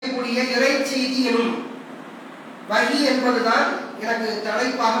செய்யக்கூடிய இறை செய்தி எனும் வழி என்பதுதான் எனக்கு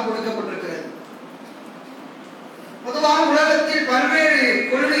தலைப்பாக கொடுக்கப்பட்டிருக்கிறது. பொதுவாக உலகத்தில் பல்வேறு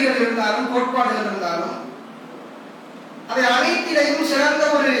கொள்கைகள் இருந்தாலும் கோட்பாடுகள் இருந்தாலும் அவை அனைத்திலையும் சிறந்த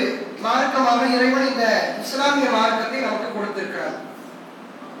ஒரு மார்க்கமாக இறைவன் இந்த இஸ்லாமிய மார்க்கத்தை நமக்கு கொடுத்திருக்கிறார்.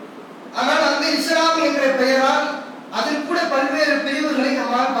 ஆனால் அந்த இஸ்லாம் என்ற பெயரால் அதில் கூட பல்வேறு பிரிவுகளை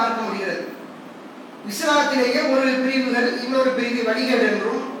நம்மால் பார்க்க முடிகிறது. இஸ்லாத்திலேயே ஒரு பிரிவுகள் இன்னொரு பிரிவு வழிகள்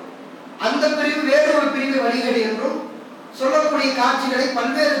என்றும், அந்த பிரிவு வேறொரு பிரிவு வழிகள் என்றும் சொல்லக்கூடிய காட்சிகளை,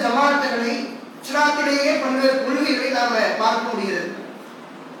 பல்வேறு ஜமாத்துகளை, இஸ்லாத்திலேயே பல்வேறு கொள்கைகளை நாம பார்க்க முடிகிறது.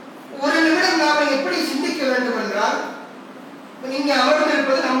 ஒரு நிமிடம் நாம எப்படி சிந்திக்க வேண்டும் என்றால், நீங்க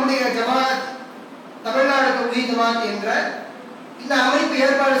அமர்ந்திருப்பது நம்முடைய ஜமாத், தமிழ்நாடு தௌஹீத் ஜமாத் என்ற இந்த அமைப்பு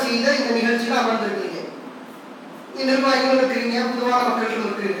ஏற்பாடு செய்த இந்த நிகழ்ச்சியில் அமர்ந்திருக்கிறீங்க. நீங்க நிர்வாகிகள் இருக்கிறீங்க, பொதுவான மக்கள்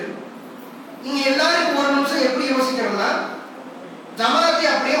இருக்கிறீர்கள். நீங்க எல்லாருக்கும் ஒரு நிமிஷம் எப்படி யோசிக்கணும்னா, ஜமாத்தை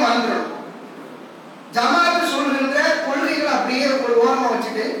அப்படியே மறந்துடும். ஜமாத்து சொல்கின்ற கொள்கைகள் அப்படியே ஒரு ஓரமா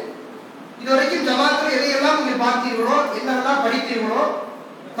வச்சுட்டு, இதுவரைக்கும் ஜமாத்துல எதையெல்லாம் நீங்க பார்த்தீர்களோ, என்னெல்லாம் படித்தீர்களோ,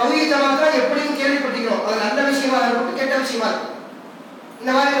 தௌஹீத் ஜமாத்தான் எப்படியும் கேள்விப்பட்டீங்களோ, அது நல்ல விஷயமா இருக்கட்டும் கெட்ட விஷயமா இருக்கும்,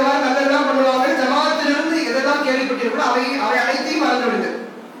 இந்த மாதிரி நல்லதெல்லாம் பண்ணுவாங்க, ஜமாத்திலிருந்து எதெல்லாம் கேள்விப்பட்டீர்களோ அவை அனைத்தையும் மறந்து விடுங்க.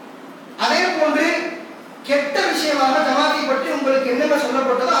 அதே போன்று கெட்ட விஷயமாக ஜமாத்தை பற்றி உங்களுக்கு என்னென்ன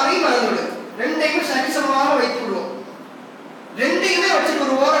சொல்லப்பட்டதோ அதையும் மறந்து விடுங்க. ரெண்டையும் சரிசமமாக வைத்து விடுவோம். ரெண்டையுமே வச்சு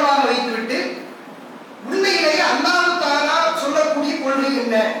ஒரு ஓரமாக வைத்துவிட்டு, உண்மையிலேயே அல்லாஹ் தஆலா சொல்லக்கூடிய கொள்கை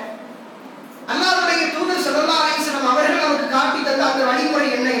என்ன, அல்லாஹ்வுடைய தூதர் ஸல்லல்லாஹு அலைஹி வஸல்லம் அவர்கள் நமக்கு காட்டி தந்த அந்த வழிமுறை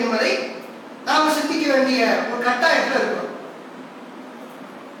என்ன என்பதை நாம் சிந்திக்க வேண்டிய ஒரு கட்டாயத்தில் இருக்கிறோம்.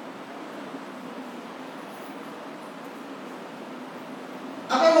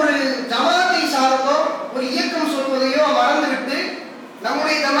 அப்ப ஒரு ஜமாத்தை சார்ந்தோ ஒரு இயக்கம் சொல்வதையோ மறந்துவிட்டு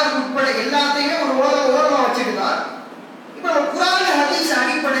நம்முடைய ஜமாத் உட்பட எல்லாத்தையுமே ஒரு ஓரமா வச்சுட்டுதான் இப்ப குர்ஆன் ஹதீஸ்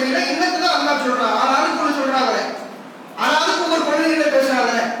அடிப்படையில என்னத்தான் அல்லாஹ் சொல்றான், ஆளாளுக்கு ஒன்று சொல்றாங்களே, ஆளாளுக்கு ஒரு கொள்கையில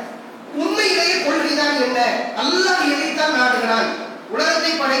பேசுறாங்களே, உண்மையிலேயே கொள்கைதான் என்ன, அல்லாஹ் எதைத்தான் நாடுகிறான்,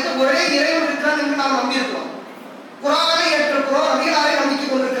 உலகத்தை படைத்த ஒரே இறைவன் இருக்கிறான் என்று நாம் நம்பியிருக்கிறோம். குர்ஆனை ஏற்றுக்கிறோம், நபிகளாரை நம்பிக்கை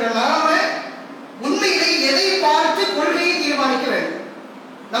கொண்டிருக்கிற நாம உண்மையிலேயே எதை பார்த்து கொள்கையை தீர்மானிக்க வேண்டும்,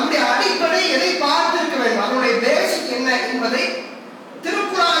 நம்முடைய அடிப்படை எதை பார்த்து இருக்க வேண்டும், அதனுடைய பேசிக் என்ன என்பதை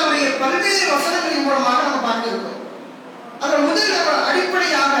திருக்குர்ஆனுடைய பல்வேறு வசனங்களின் மூலமாக நம்ம பார்த்திருக்கோம். அதில் முதல்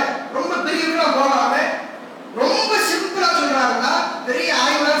அடிப்படையாக ரொம்ப பெரியவர்களா போகாம ரொம்ப சிம்பிளா சொல்றாங்கன்னா, பெரிய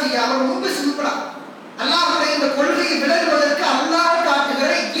ஆய்வுலாம் செய்யாம ரொம்ப சிம்பிளா அல்லாஹ்வுடைய இந்த கொள்கையை விளங்குவதற்கு அல்லாஹ்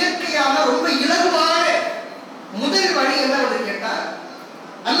காட்டுகிற இயற்கையான ரொம்ப இலகுவான முதல் வழி என்ன கேட்டா,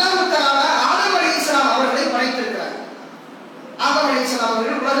 அல்லாஹ் தஆலா ஆதம் அலைஹிஸ்ஸலாம் அவர்களை படைத்திருக்கிறார். ஆதம் அலைஹிஸ்ஸலாம்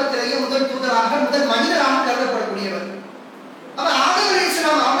அவர்கள் உலகத்திலேயே முதல் தூதராக, முதல் மனிதராக கருதப்படக்கூடியவர். அப்ப ஆதம்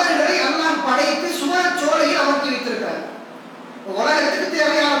அலைஹிஸ்ஸலாம் அவர்களை அல்லாஹ் படைத்து சுவர்ச்சோலையில் அமர்த்தி வைத்திருக்கிறார். உலகத்துக்கு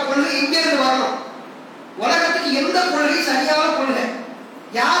தேவையான கொள்கை இங்கிருந்து வரணும். உலகத்துக்கு எந்த கொள்கை சரியான கொள்கை,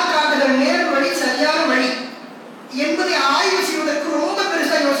 யார் காட்டுகிற நேர் வழி சரியான வழி என்பதை ஆய்வு செய்வதற்கு ரொம்ப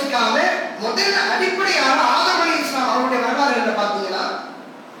பெருசா யோசிக்காம முதல் அடிப்படையாக ஆதம் அலைஹிஸ்ஸலாம் அவருடைய வரலாறுகளை பார்த்தீங்கன்னா,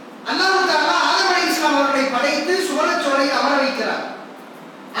 அல்லாஹ் தஆலா ஆதம் அலைஹிஸ்ஸலாம் அவர்களை படைத்து சுவர்ச்சோலையில் அமர வைக்கிறார்.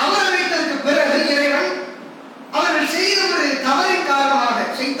 அமர வைத்ததற்கு பிறகு இறைவன் அவர்கள் செய்த ஒரு தவறின் காரணமாக,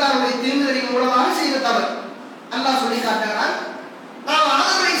 ஷைத்தானுடைய தீண்டுதலின் மூலமாக செய்த தவறு அல்லாஹ் சொல்லி காட்டுகிறான். நாம்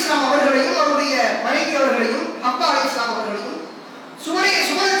ஆதம் அலைஹிஸ்ஸலாம் அவர்களையும் அவருடைய மனைவி அவர்களையும் ஹவ்வா அலைஹிஸ்ஸலாம் அவர்களையும்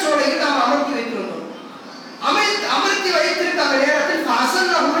சுவர்ச்சோலையில் நாம் அமர்த்தி வைத்திருந்தோம். அமர்த்தி வைத்திருந்த அந்த நேரத்தில்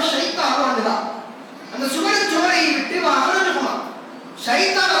அந்த சுவர்ச்சோலையை விட்டு அகலமா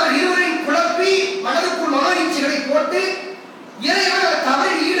ஷைத்தான் அவர் இருவரையும் குழப்பி மனதுக்குள் மனோநீட்சிகளை போட்டு இறைவன்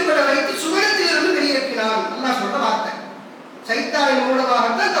தவறில் ஈடுபட வைத்து சுவனத்திலிருந்து வெளியேற்றினான். அல்லாஹ் சொல்ற வார்த்தை, ஷைத்தானின்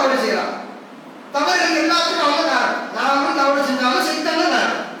மூலமாகத்தான் தவறு செய்யறான். தவறுகள் எல்லாத்துக்கும் அவன் காரணம். நாமளும் தவறு செஞ்சாலும் சைத்தான்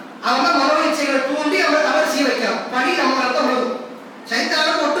தான் அவன் தான் மனோநீட்சிகளை தூண்டி அவன் தவறு செய்ய வைக்கிறான். பணி நம்ம தான் உலகம்.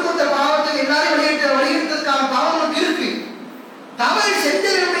 சைத்தானுக்கு ஒட்டுமொத்த பாவத்தை எல்லாரும் வழிகெடுத்ததுக்கான பாவம் நமக்கு இருக்கு. தவறு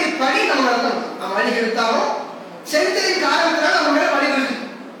செஞ்சதனுடைய பணி நம்ம தான். நம்ம வழிகெடுத்தாலும் செஞ்சதின் காரணத்தினால் நம்ம மேல பணி இருக்கு.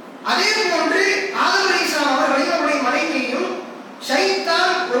 அதே போன்று ஆதம் அலைஹிஸ்ஸலாம் அவர்களையும் அவருடைய மனைவியையும்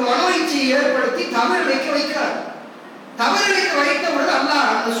ஷைத்தான் ஒரு மனோநீட்சியை ஏற்படுத்தி தவறு வைக்கிறார். தவறு வைத்தவுடன்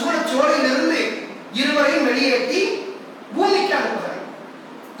அல்லாஹ் அந்த சூழச்சோலையிலிருந்து இருவரையும் வெளியேற்றி பூமிக்கு அனுப்புகிறார்.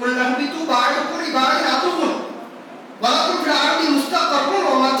 குல்நபித்து பாடுக்குள் இபாடி அதுவும் வலக்கும் ஆடி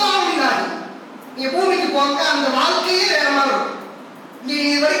முஸ்தகரும் மத்தாவினாடி, நீங்க பூமிக்கு போங்க, அந்த வாழ்க்கையே வேற மாதிரி இருக்கும். நீ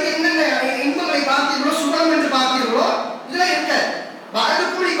வரைக்கும் என்னென்ன இன்பங்களை பார்த்தீர்களோ, சுகம் என்று பார்த்தீர்களோ, இதெல்லாம் இருக்க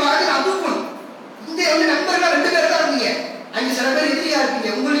பாடுக்குள் இபாடி அதுவும். இங்க வந்து நண்பர்கள் 2 பேர் தான் இருந்தீங்க, அங்க சில பேர் எதிரியா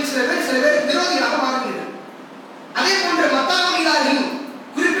இருப்பீங்க, உங்களுக்கு சில பேர் விரோதிகளாக மாறுவீர்கள். அதே போன்ற மத்தாவினார்கள்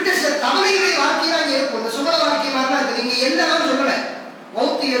குறிப்பிட்ட சில தவணைகளை வாழ்க்கையாக இருக்கும். இந்த சுமண வாழ்க்கை மாதிரிலாம் இருக்கு. நீங்க எல்லாரும் சொல்லல,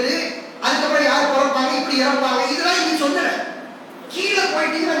 மௌத்து இருக்கிறது, அதுக்கப்புறம் யார் பிறப்பாங்க, இப்படி இறப்பாங்க, இதெல்லாம் நீங்க சொல்லல. கீழே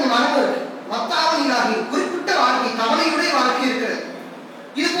போயிட்டீங்கன்னா நீங்க மனம் இருக்கு. மத்தாவணியாகி குறிப்பிட்ட வாழ்க்கை, கவலையுடைய வாழ்க்கை இருக்கிறது.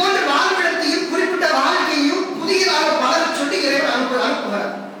 இது போன்ற வாழ்விடத்தையும் குறிப்பிட்ட வாழ்க்கையும் புதியதாக பலர் சொல்லி இறைவன்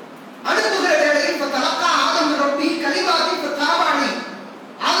அனுப்புகிறார். அனுப்புகிற வேளையில் இப்ப தலக்கா ஆதம் ரொப்பி கலிமாத்தி இப்ப தாவாணி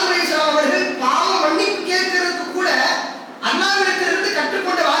ஆதம் அலைஹிஸ்ஸலாம் அவர்கள் பாவம் மன்னிப்பு கேட்கறதுக்கு கூட அல்லாஹ்விடத்திலிருந்து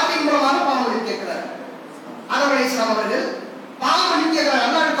கற்றுக்கொண்ட வாழ்க்கை மூலமாக பாவம் மன்னிப்பு கேட்கிறார். ஆதம் அலைஹிஸ்ஸலாம் அவர்கள் பாவம் மன்னிப்பு கேட்கிறார்.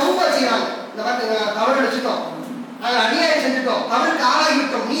 அல்லாஹ் தௌபா செய்யறாங்க. இந்த வார்த்தை தவறு அடிச்சுட்டோம், நாங்கள் அநியாயம் செஞ்சுட்டோம், தவறுக்கு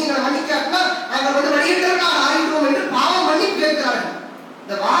ஆளாகிவிட்டோம், நீ எங்களை மன்னிக்காட்டினா நாங்கள் வழியிட்டவர்கள் ஆகிவிட்டோம் என்று பாவம் மன்னிப்பு கேட்கிறார்கள்.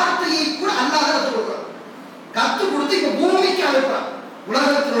 இந்த வார்த்தையை கூட அல்லாஹ் கற்றுக் கொடுக்கிறான். கற்றுக் கொடுத்து இப்ப பூமிக்கு அனுப்புறான்.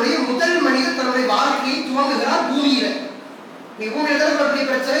 உலகத்தினுடைய முதல் மனிதர் தன்னுடைய வாழ்க்கையை துவங்குகிறார் பூமியில. நீ பூமியில தான்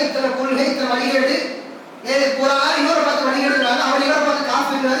பிரச்சனை, இத்தனை கொள்கை, இத்தனை வழிகேடு, போறாரு, இன்னொரு பார்த்து வழிகேடுங்கிறாங்க, அவன் இவரை பார்த்து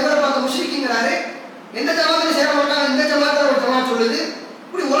காஃபிங்கிறாரு, இவரை பார்த்து முஷ்ரிக்குங்கிறாரு, எந்த ஜமாத்துல சேர மாட்டாங்க, இந்த ஜமாத்துல ஒரு ஜமாத் சொல்லுது.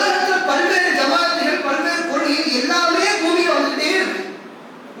 இப்படி உலகத்துல பல்வேறு ஜமாத்துகள், பல்வேறு கொள்கைகள் எல்லாமே பூமியில வந்துகிட்டே இருக்கு.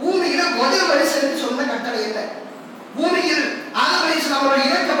 பூமியில முதல் மனுஷனுக்கு சொன்ன கட்டளை என்ன? பூமியில் ஆதம் அலைஹிஸ்ஸலாம் அவர்கள்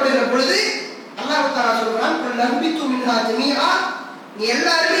இறக்கப்படுகிற பொழுது அல்லாஹ் தஆலா சொல்றான், "லம்பித்து மின்ஹா ஜமீஆ", நீ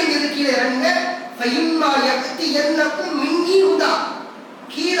எல்லாரும் இங்க கீழே இறங்குங்க, ஃபைம்மா யக்தியன்னக்கும் மின்னி ஹுதா,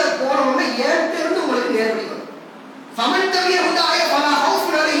 கீழே போறவங்க ஏன்ட்ட இருந்து உங்களுக்கு நேர்வழி வரும். ஃபமன் தபிய ஹுதாய ஃபலா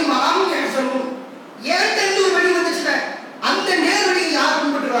ஹௌஃபுன் அலைஹிம் வலா ஹும் யஹ்ஸனூன், ஏன்ட்ட இருந்து ஒரு வழி வந்துச்சுல, அந்த நேர்வழியை யார்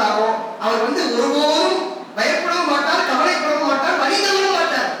பின்பற்றுறாரோ அவர் ஒருபோதும் பயப்படவும் மாட்டார், கவலைப்படவும் மாட்டார், வழி தவறவும்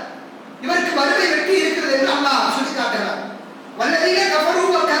மாட்டார். இவருக்கு மறுமை வெற்றி இருக்கிறது என்று அல்லாஹ் சொல்லி காட்டுகிறார். வல்லதீன கஃபரு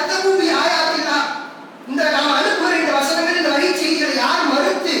வ கத்தபு பி ஆயாத்தில்லாஹ், இந்த நாம் அனுப்புகிற இந்த வசனங்கள், இந்த வழி செய்திகளை யார்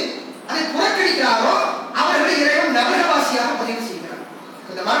மறுத்து அதை புறக்கணிக்கிறாரோ அவர்களை இறைவன் நரகவாசியாக பதிவு செய்கிறார்.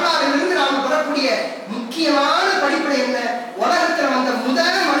 இந்த வரலாற்றிலிருந்து நாம் பெறக்கூடிய முக்கியமான படிப்படை என்ன? உலகத்தில் வந்த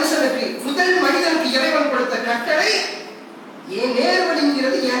முதல் மனுஷனுக்கு, முதல் மனிதனுக்கு இறைவன் கொடுத்த கட்டளை ஏன்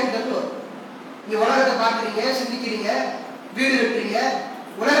நேர்வழிங்கிறது ஏன் தத்துவம். நீ உலகத்தை பார்க்குறீங்க, சிந்திக்கிறீங்க, வீடு கட்டுறீங்க,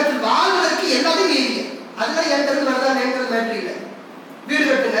 உலகத்தில் வாழ்வதற்கு எல்லாத்தையும் ஏறிங்க, அதெல்லாம் என் தெரிந்து வரதான் நேர்கிறது மேட்ரு இல்லை. வீடு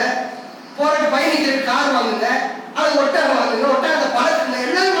கட்டுங்க, போராட்டு பயணிக்கிறதுக்கு கார் வாங்குங்க, அது ஒட்டகம் வாங்குங்க, ஒட்டகத்தை பழக்குங்க,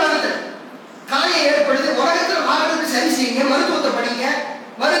 எல்லாரும் உலகத்தில் காயம் ஏற்படுது. உலகத்தில் வாழ்றதுக்கு சரி செய்யுங்க, மருத்துவத்தை படிங்க,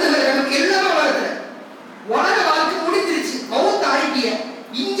 மருந்துகள் எல்லாமே உலகத்தில். உலக வாழ்க்கை முடிஞ்சிருச்சு, மௌத்த ஆகிட்டிய,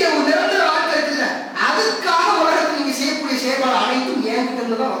 இங்க ஒரு நிரந்தர வாழ்க்கை இருக்குல்ல, அதுக்காக உலகத்தில் நீங்க செய்யக்கூடிய செயல்பாடு அனைத்தும்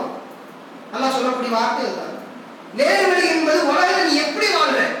ஏங்கிட்டு தான் வரும். நல்லா சொல்லக்கூடிய வார்த்தை இதுதான். நேர்வழி என்பது உலகில் நீ எப்படி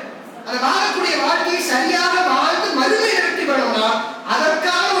வாழ்ற, அந்த வாழக்கூடிய வாழ்க்கையை சரியாக வாழ்ந்து மறுமை வெற்றி பெறணும்னா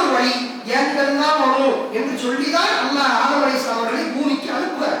அதற்கான ஒரு வழி ஏன்தான் வரும் என்று சொல்லிதான் அல்லாஹ் ஆதம் அலைஹிஸ்ஸலாம் அவர்களை பூமிக்கு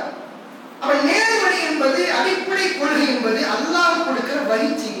அனுப்புகிறார். அவன் நேர்வழி என்பது, அடிப்படை கொள்கை என்பது அல்லாஹ் கொடுக்கிற வழி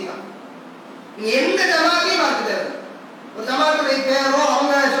செய்கிறான். நீ எந்த ஜமாத்தையும் பார்க்க தேவை. ஒரு ஜமாத்துடைய பேரோ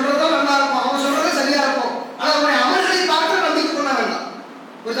அவங்க சொல்றதோ நல்லா இருக்கும், அவங்க சொல்றதோ சரியா இருக்கும், ஆனா அவங்களுடைய அமல்களை பார்த்து நம்பிக்கை கொள்ள வேண்டாம்.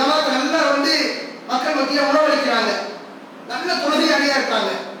 ஒரு ஜமாத்து நல்லா மக்கள் மத்தியில உணவளிக்கிறாங்க, நல்ல தொழுகையாளியா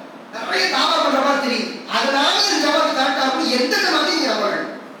இருக்காங்க, நிறைய தாவா பண்ற மாதிரி தெரியும், அதனால இந்த ஜமாத்து கரெக்டா இருக்கும், எந்த ஜமாத்தையும் நம்பர்கள்.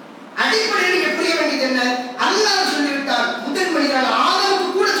 அடிப்படையில் எப்படி வேண்டியது என்ன? அல்லாஹ் சொல்லிவிட்டார். முதல் மனிதனான ஆதமுக்கு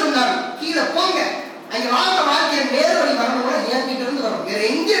கூட சொன்னார், கீழே போங்க, அங்க வாழ்ற வாழ்க்கையை நேர்வழி வரணும்னா என்கிட்ட இருந்து வரும், வேற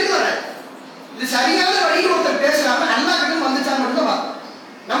எங்க இருந்து வர. இது சரியான வழியில் ஒருத்தர் பேசுறாங்க, அல்லாஹ் கிட்ட வந்துச்சான்னு மட்டும்.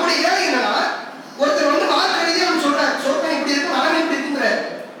 நம்முடைய வேலை என்னன்னா, ஒருத்தர் மார்க் எழுதி அவன் சொல்றாரு, சொர்க்கம் இப்படி இருக்கு, நரகம் இப்படி இருக்குங்கிற,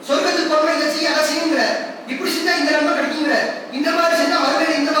 சொர்க்கத்துக்கு போறோம், இதை செய்ய, அதை செய்யுங்கிற, இப்படி செஞ்சா இந்த நன்மை கிடைக்குங்கிற, இந்த மாதிரி செஞ்சா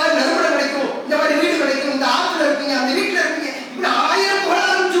மறுபடியும் இந்த மாதிரி நறுமணம் கிடைக்கும், இந்த மாதிரி வீடு கிடைக்கும், இந்த ஆத்துல இருப்பீங்க, அந்த வீட்டுல இருப்பீங்க, இப்படி 1000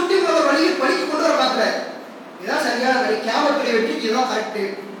 புகழாலும் சுட்டி உங்களோட வழியை படிக்க கொண்டு வர பாக்குற. இதான் சரியான வழி, கியாமத்துடைய வெற்றிக்கு இதுதான் கரெக்ட்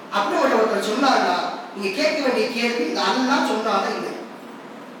அப்படின்னு ஒருத்தர் சொன்னாருன்னா நீங்க கேட்க வேண்டிய கேள்வி, இது அல்லாஹ் சொன்னாலும் இல்லை,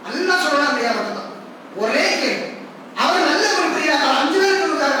 அல்லாஹ் சொன்னா இல்லையா மட்டும்தான் ஒரே கேள்வி. அவர் நல்ல ஒரு பெரிய 5 பேருக்கு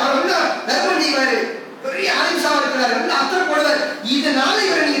இருக்காரு, அவர் தர்மம் செய்வாரு, பெரிய ஆலிம்சாவா இருக்கிறாரு, அத்தனை போடுவார், இதனால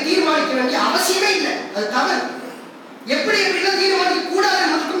இவரை நீங்க தீர்மானிக்க வேண்டிய அவசியமே இல்லை, அது தவறு. எப்படி எப்படிலாம் தீர்மானிக்க கூடாது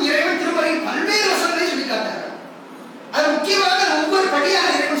என்பதற்கும் இறைவன் திருமறையில் பல்வேறு வசனங்களை சொல்லி காட்டாங்க. அது முக்கியமாக ஒவ்வொரு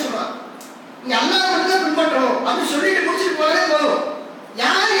படியாக இறைவன் சொல்றான், நீங்க அல்லாஹ் மட்டும் தான் பின்பற்றணும் அப்படின்னு சொல்லிட்டு முடிச்சுட்டு போனதே போதும்.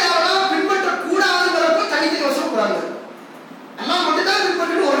 யார் யாரெல்லாம் பின்பற்ற கூடாதுங்கிறப்போ தனித்தனி வசனம் கூடாது. அல்லாஹ் மட்டும் தான்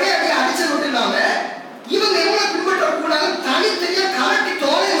பின்பற்றணும் ஒரே அடியை அடிச்சது மட்டும் இல்லாம இவங்க எவ்வளவு பின்பற்ற கூடாது தனித்தனியா கலட்டி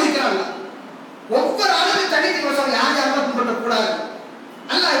தோலை முடிக்கிறாங்க. ஒவ்வொரு ஆளுக்கும் தனித்தனி வசனம் யார் யாரெல்லாம் பின்பற்ற கூடாது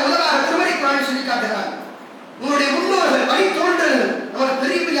அல்லாஹ் முதலாக திருமறை குர்ஆனில் சொல்லி காட்டுகிறார். உங்களுடைய முன்னோர்கள், வழி தோன்றர்கள், நம்ம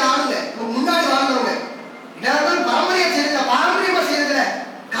பெரிய பெரிய ஆளுங்க, முன்னாடி வாழ்ந்தவங்க, இதெல்லாம் பரம்பரையா செய்யறதுல, பாரம்பரியமா செய்யறதுல,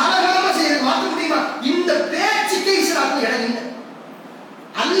 காலகாலமா செய்யறது மாற்ற முடியுமா? இந்த பேச்சுக்கே இஸ்லாத்துக்கு இடம் இல்லை.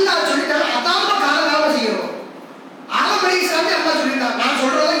 அல்லாஹ் சொல்லிட்டாரு, அதான் காலகாலமா செய்யணும். ஆதம் அலைஹிஸ்ஸலாமே அல்லாஹ் சொல்லிட்டார், நான்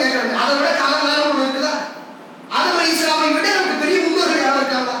சொல்றதை கேட்கறது, அதை விட காலகாலம் ஒன்று இருக்குதா? ஆதம் அலைஹிஸ்ஸலாமை விட நமக்கு பெரிய முன்னோர்கள் யாரும்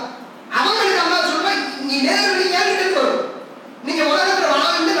இருக்காங்க. அவங்களுக்கு அல்லாஹ் சொல்றா, நீ நேர்வழி ஏறிட்டு வரும், நீங்க உலகத்துல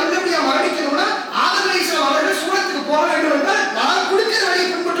வாழ்ந்து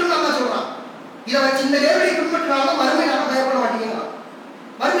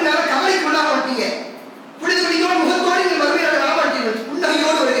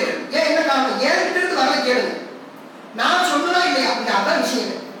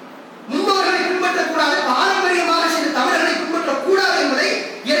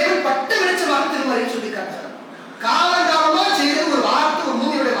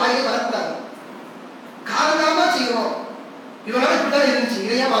அப்படித்தான் இருந்துச்சு,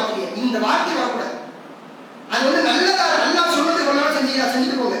 இதையா மாத்திரிய இந்த வார்த்தை வரக்கூடாது. அது வந்து நல்லதா அல்லாஹ் சொன்னது கொண்டாலும்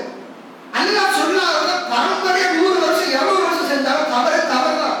செஞ்சுட்டு போங்க. அல்லாஹ் சொல்லாத பரம்பரையா 100 வருஷம் 200 வருஷம் செஞ்சாலும்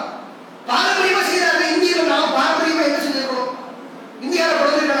தவறுதான். பாரம்பரியமா செய்யறாங்க. இந்தியாவில் நாம பாரம்பரியமா என்ன செஞ்சிருக்கோம்? இந்தியாவில்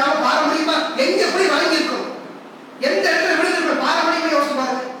பிறந்திருக்க நாம பாரம்பரியமா எங்க போய் வழங்கியிருக்கோம்? எந்த இடத்துல விழுந்திருக்கோம்? பாரம்பரியமா யோசிச்சு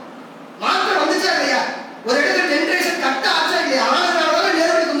பாருங்க. மாற்றம் வந்துச்சா இல்லையா? ஒரு இடத்துல ஜெனரேஷன் கட்ட ஆச்சா இல்லையா? ஆனதுனாலதான்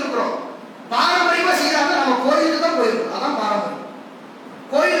நேரடிக்கு வந்திருக்கிறோம். பாரம்பரியமா செய்யறாங்க. நம்ம கோயிலுக்கு தான் போயிருக்கோம். அதான் பாரம்பரியம்.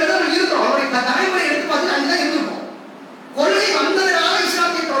 கோயில்ல தான் இருக்கோம். அவருடைய தலைமுறை எடுத்து பார்த்து அங்கதான் இருந்திருக்கோம். கொள்கை வந்ததுனால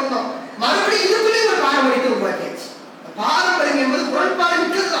இஸ்லாத்தை தொடர்ந்தோம். மறுபடியும் இதுக்குள்ளே ஒரு பாரம்பரியத்தை உருவாக்கியாச்சு. பாரம்பரியம் என்பது குரல்பாடு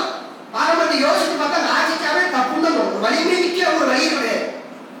மிக்கதுதான். பாரம்பரியத்தை யோசித்து பார்த்தா லாஜிக்காவே தப்புன்னு தான் தோணும். வலிமை மிக்க ஒரு வழி கிடையாது.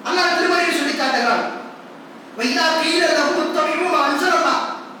 அல்லாஹ் திருமறையில் சொல்லி காட்டுகிறான், வைதா கீழ முத்தமிழும் அன்சரமா,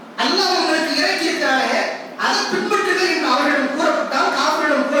 அல்லாஹ் உங்களுக்கு இறக்கி இருக்கிறானே அதை பின்பற்றுங்கள் என்று அவர்களிடம் கூறப்பட்டால்,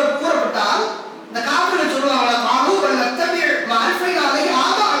 காப்பிரிடம் கூறப்பட்டால், இந்த காப்பிரிடம் சொல்லுவாங்களா, காலூவல் அத்தமிழ் மால்பைனாலே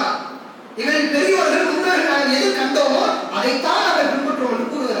ஆவானா, எங்களின் பெரியவர்கள் முன்னோர்கள் நாங்கள் எது கண்டோமோ அதைத்தான் நாங்கள் பின்பற்றுவோம் என்று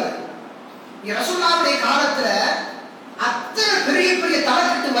கூறுகிறார்கள். ரசூலுல்லாஹ்வுடைய காலத்துல அத்தனை பெரிய பெரிய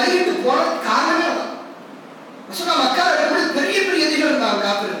தலைக்கட்டு வழிகிட்டு போனதுக்கு காரணமே தான். ரசூலுல்லாஹ் மக்கால இருக்கும்போது பெரிய பெரிய எதிரிகள் இருந்தாங்க.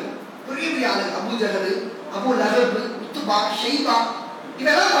 காப்பிர்கள் பெரிய பெரிய ஆளுங்க, Abu Jahl, Abu Lahab, Utba, Shaiba,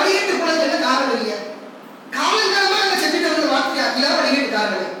 இதெல்லாம் வழிகிட்டு போனது என்ன காரணம் இல்லையா? காலங்காலமா நாங்க செஞ்சுட்டு வந்த வார்த்தையா இதான் வழிகிட்டு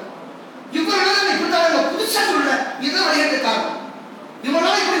காரணம். இவ்வளவு நாள் இப்படித்தான் புதுசா சொல்ல இதுதான் வழிகிட்டு காரணம். இவ்வளவு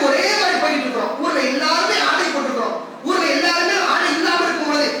நாள் இப்படி ஒரே மாதிரி போயிட்டு இருக்கிறோம். ஊர்ல எல்லாருமே ஆடை போட்டுக்கிறோம். ஊர்ல எல்லாருமே ஆடை இல்லாம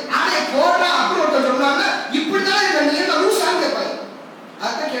இருக்கும்போது ஆடை போடுறா அப்படின்னு ஒருத்தர் சொன்னாங்க. இப்படித்தான் நீ என்ன லூசான்னு கேட்பாங்க.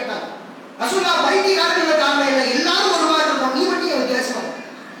 அதான் கேட்டாங்க. ரசூலுல்லாஹ் பைத்தியக்காரர்கள் காரணம் என்ன? எல்லாரும் ஒரு மாதிரி இருக்கோம், நீ மட்டும் வித்தியாசமா.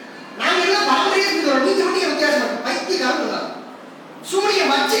 நாங்க எல்லாம் பாரம்பரியம் இருக்கிறோம், நீங்க மட்டும் வித்தியாசமா. பைத்தியக்காரன் தான்.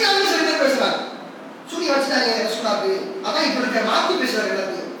 சூனியம் வச்சுக்காம சில பேர் பேசுறாங்க. சூனியம் வச்சுட்டாங்க ரசூலுல்லாஹ்க்கு, அதான் இப்ப இருக்க மாத்தி பேசுறாங்க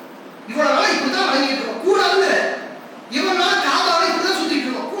எல்லாத்தையும். இவ்வளவு நாள் இப்படித்தான் வழங்கிட்டு இருக்கோம் கூடாதுங்க. இவ்வளவு நாள் காதாவை இப்படிதான் சுத்திட்டு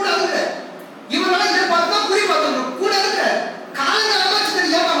இருக்கோம் கூடாதுங்க. இவ்வளவு நாள் இதை பார்த்துதான் குறி பார்த்துருக்கோம் கூடாதுங்க. காலங்காலமா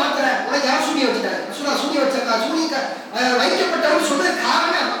வச்சுட்டு ஏமா மாத்துற? உனக்கு யார் சூனியம் வச்சுட்டாங்க? ரசூலுல்லாஹ் சூனியம் வச்சிருக்கா? சூனிய வைக்கப்பட்டவர் சொன்னது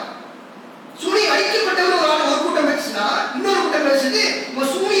காரணம். சூனிய வைக்கப்பட்டவர் ஒரு கூட்டம் பேசுனா இன்னொரு கூட்டம் பேசுது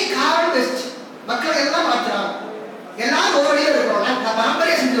இவன் சூனிய காரணம் பேசுச்சு. மக்களை எல்லாம் மாத்துறாங்க. எல்லாரும் ஒரு வழியில இருக்கிறோம். நான்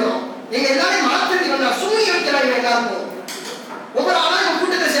பரம்பரையா செஞ்சுக்கிறோம். எங்க எல்லாரையும் மாத்திட்டு சூனிய வைக்கிறாங்க. எல்லாருக்கும் ஒவ்வொரு ஆளா இவன்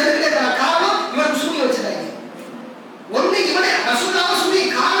கூட்டத்தை சேர்ந்துட்டே இருக்கிற காரணம் இவனுக்கு சூனிய வச்சுட்டாங்க. ஒண்ணு இவனே ரசூலுல்லாஹ் சூனிய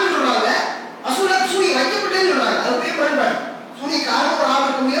காரணம் சொல்றாங்க, ரசூலுல்லாஹ் சூனிய வைக்கப்பட்டேன்னு சொல்றாங்க. அது போய் பண்பாடு. சூனிய காரணம் ஒரு ஆள்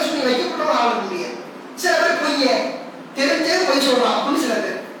இருக்க முடியாது, சூனிய வைக்கப்பட்ட ஒரு ஆள் இருக்க முடியாது. சில பேர் பொய்ய தெரிஞ்சே பொய் சொல்றான் அப்படின்னு சில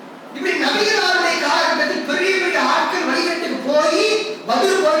பேர். இப்படி நபிகளாருடைய காலகட்டத்தில் பெரிய பெரிய ஆட்கள் வழிகட்டுக்கு போய்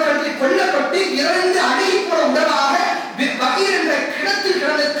பதில் போராட்டத்தில் கொல்லப்பட்டு இறந்து அழுகி போன உடலாக பகீர் என்ற கிடத்தில்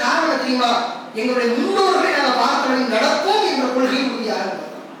கிடந்த காரணம் தெரியுமா? எங்களுடைய முன்னோர்களை நாங்கள் பார்த்தவரை நடப்போம் என்ற கொள்கை உறுதியாக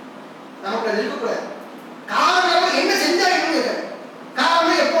நமக்கு அது இருக்கக்கூடாது. காரணம் என்ன செஞ்சா என்ன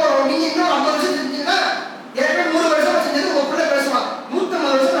காரணம் எப்போ நீங்க இன்னும் 50 வருஷம் செஞ்சீங்கன்னா ஏற்கனவே 100 வருஷம் செஞ்சது உங்க பிள்ளை பேசுவான்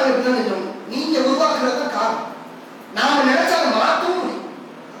 150 வருஷம் நாங்கள் இப்படிதான் செஞ்சோம். நீங்க உருவாக்குறது தான் காரணம். நாம நினைச்சாலும் மாற்றவும் முடியும்.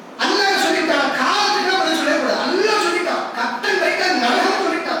 அல்லாஹ் சொல்லிட்டான், காலத்துக்கு பதில் சொல்லக்கூடாது. அல்லாஹ் சொல்லிட்டான், கட்டம் வைத்தான், நரகம்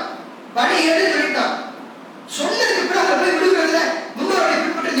சொல்லிட்டான், வழி ஏடு சொல்லிட்டான். சொன்னதுக்கு பிறகு போய் விடுகிறதுல முன்னோர்களை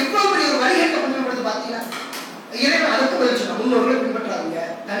பின்பற்ற எவ்வளவு பெரிய ஒரு வழிகேட்டை கொண்டு பார்த்தீங்கன்னா இறைவன் அதுக்கு பதில் சொன்னான். முன்னோர்களை பின்பற்றாதீங்க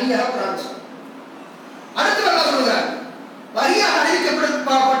தனியாக பிரார்த்தனை. அடுத்து நல்லா சொல்லுகிறார், வரியாக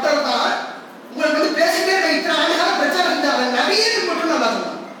அறிவிக்கப்பட்டவர் தான் உங்களுக்கு வந்து பேசிட்டே இத்தனை ஆண்டுகால பிரச்சாரம் செஞ்சாங்க. நபியே மட்டும் நல்லா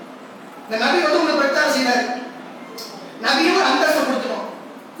சொன்னாங்க. இந்த நபி வந்து உங்களுக்கு பிரச்சாரம் செய்யறாரு. நபியும் ஒரு அந்தஸ்தை கொடுத்துரும்.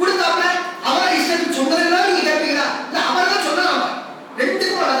 கொடுத்தாப்புல அவரை இஷ்டத்துக்கு சொன்னதெல்லாம் நீங்க கேட்பீங்களா? இல்ல அவர் தான் சொல்லலாமா?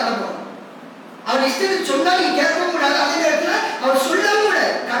 ரெண்டுக்கும் நல்லா நடக்கும். அவர் இஷ்டத்துக்கு சொன்னா நீங்க கேட்கவும் கூடாது. அதே நேரத்துல அவர் சொல்லவும்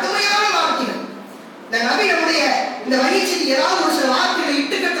கூடாது. கடுமையான வார்த்தைகள். இந்த நபி நம்முடைய இந்த வகிச்சது ஏதாவது ஒரு சில வார்த்தைகளை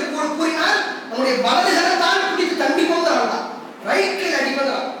இட்டுக்கட்டு கூறினால் நம்முடைய வலதுகரத்தால் பிடித்து தண்டி போகிறாங்களா, ரைட்ல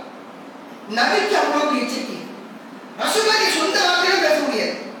அடிப்பதா. நபிக்கு அவ்வளவு எச்சரிக்கை. ரசூலுல்லாஹ் சொந்த வார்த்தையில பேச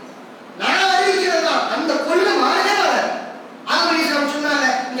முடியாது. நான் அறிவிக்கிறது தான் அந்த கொள்ளை மாறவே வராது. ஆகவே நம்ம சொன்னாங்க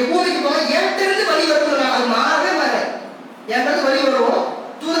இங்க பூமிக்கு போக ஏற்றிருந்து வழி வருது. அது மாறவே வராது. ஏற்றது வழி வருவோம்.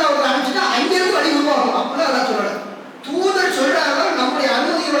 தூதரை அவர் அனுப்பிச்சுட்டா அங்கிருந்து வழி உருவாகும். அப்படின்னா அதான் சொல்லணும். தூதர் சொல்றாங்க நம்முடைய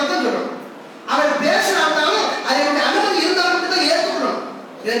அனுமதியோட தான் சொல்லணும். அவர் பேசுறாருனாலும் அதனுடைய அனுமதி இருந்தாலும் தான் ஏற்றுக்கணும்.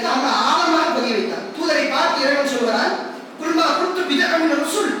 இதைத்தான் அந்த ஆழமாக பதிய வைத்தார். தூதரை பார்த்து இறைவன் சொல்கிறான், குல்மா குத்து பிதகமின்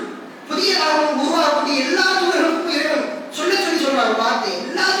ரசூல், புதிய உருவாக்கக்கூடிய எல்லா தூதர்களுக்கும் இறைவன் சொல்லி சொல்றாரு வார்த்தை.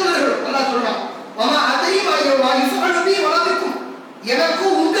 எல்லா தூதர்களும் நல்லா சொல்றான், வளர்க்கும்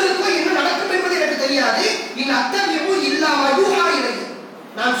எனக்கும் உங்களுக்கும் என்ன நடக்கும் என்பது எனக்கு தெரியாது. என் அத்தகையவும் இல்லாம இல்லை.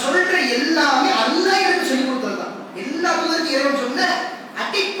 நான் சொல்ற எல்லாமே அல்லாஹ் எனக்கு சொல்லிக் கொடுத்ததுதான். எல்லா தூதருக்கு இறைவன் சொன்ன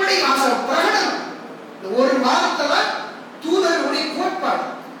அடிப்படை வாசகம் பிரகடனம். ஒரு வாரத்தை தான் தூதர்களுடைய கோட்பாடு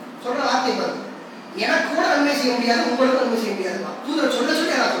சொல்ற வார்த்தை பாருங்க. எனக்கு கூட நன்மை செய்ய முடியாது, உங்களுக்கு நன்மை செய்ய முடியாது. தூதர் சொல்ல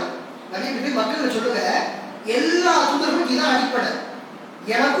சொல்லி யாராவது நிறைய பேர் மக்கள் சொல்லுங்க, எல்லா தூதர்களுக்கும் இதான் அடிப்படை.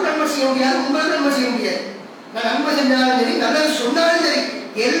 எனக்கும் நன்மை செய்ய முடியாது, உங்களுக்கு நன்மை செய்ய முடியாது. நான் நன்மை செஞ்சாலும் சரி, நல்லது சொன்னாலும் சரி,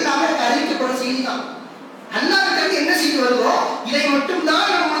 எல்லாமே அறிவிக்கப்பட செய்தி தான். அல்லாஹ்விடமிருந்து என்ன செய்தி வருதோ இதை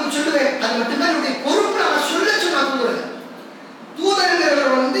மட்டும்தான் நான் உங்களுக்கு சொல்லுவேன். அது மட்டும்தான் என்னுடைய பொறுப்பு. நான் சொல்ல சொன்னா தூதர்.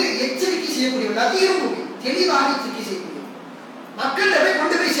 தூதருங்கிறவர் எச்சரிக்கை செய்யக்கூடியவர், அதிகம் தெளிவாக எச்சரிக்கை செய்யக்கூடிய மக்கள்கிட்ட போய்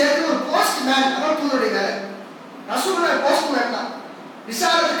கொண்டு போய் சேர்த்து ஒரு போஸ்ட் மேன். அதான் தூதருடைய வேலை. ரசூலுல்லாஹ் போஸ்ட் மேன் தான்.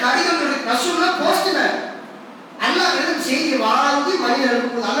 விசாரத்துக்கு கடிதம் ரசூலுல்லாஹ் போஸ்ட் மேன். அல்லாஹ்விடம் செய்தியை வாங்கி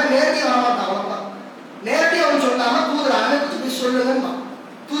மனிதர்களுக்கு நல்லா நேரடியாக வரமாட்டான். அவ்வளவுதான். நேரடியாக அவன் சொல்லாம தூதர் அனுப்பிச்சு போய் சொல்லுங்கன்னு.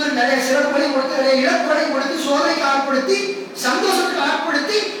 தூதர் நிறைய சிறப்புகளை கொடுத்து, நிறைய இழப்புகளை கொடுத்து, சோதனைக்கு ஆட்படுத்தி, சந்தோஷத்துக்கு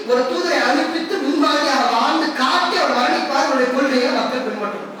ஆட்படுத்தி ஒரு தூதரை அனுப்பித்து முன்பாக அவர் வாழ்ந்து காட்டி அவர் மரணிப்பார். அவருடைய கொள்கையை மக்கள்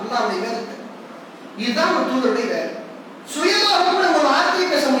பின்பற்றும். அல்லாஹ்வுடைய வேதத்தை. இதுதான் ஒரு தூதருடைய வேலை. சுயமாக கூட ஒரு வார்த்தையை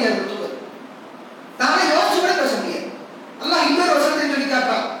பேச முடியாது ஒரு தூதர். தானே யோசிச்சு கூட பேச முடியாது. அல்லாஹ் இன்னொரு வசனத்தை சொல்லி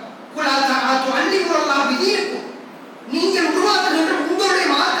காட்டுறான். விதியிருக்கும், நீங்கள் உருவாக்குகின்ற உங்களுடைய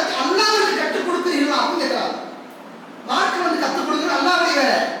மார்க்கத்தை அல்லாஹ்வுக்கு கற்றுக் கொடுக்கிறீர்களா அப்படின்னு கேட்கிறாங்க. மார்க்கம் கற்றுக் கொடுக்குறது அல்லாஹ்வுடைய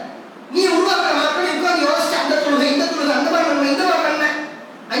வேலை. நீ உருவாக்குற மார்க்கம் உட்கார்ந்து யோசிச்சு அந்த தொழுகை இந்த தொழுகை அந்த மாதிரி பண்ணணும், இந்த மாதிரி பண்ண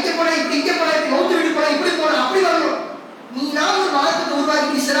அங்கே போனா இப்படி, இங்கே போனா இப்படி, மௌத்து வீடு போனா இப்படி போனா அப்படி வரணும். நீ நான் ஒரு மார்க்கத்தை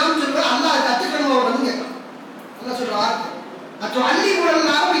உருவாக்கி இஸ்லாம் சொல்ற அல்லாஹ் கற்றுக்கணும் அப்படின்னு கேட்கலாம். அல்லாஹ் சொல்ற வார்த்தை அச்சோ அள்ளி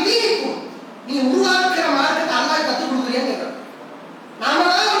உடலாம் விதியிருக்கும், நீ உருவாக்குற மார்க்கத்தை அல்லாஹ் கற்றுக் கொடுக்குறியான்னு கேட்கலாம். நாம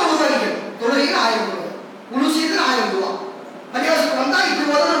தான் உருவாக்கிக்கணும். தொழுகையில் 1000 ரூபாய், முழு செய்தல் 1000 ரூபாய். பரியாசத்துக்கு வந்தா இப்படி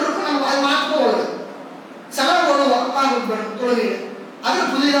உதவும் இருக்கும், நம்ம அது மாற்றமும் வருது. சலம் உதவும் தொழுகையில் அது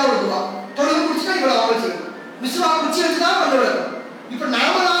புதிதாக உதவா. தொழுகை முடிச்சுட்டா இவ்வளவு அமல் செய்யணும். மிஸ்வா குச்சி வச்சுதான் பண்ணுவாங்க. இப்ப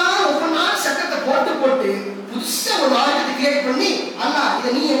நாம தான் ஒவ்வொரு நாள் சட்டத்தை போட்டு போட்டு புதுசா ஒரு மார்க்கத்தை கிரியேட் பண்ணி அல்லாஹ்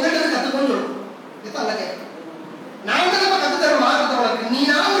இதை நீ எங்கிட்ட கத்துக்கணும்னு சொல்லணும். இதுதான் அல்ல கேட்க. நான் தான் கத்துத்தர மார்க்கத்தை உனக்கு, நீ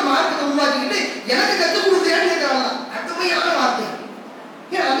நான் ஒரு மார்க்கத்தை உருவாக்கிக்கிட்டு எனக்கு கத்துக் கொடுக்குறேன்னு கேட்கறாங்க. கடுமையான வார்த்தை.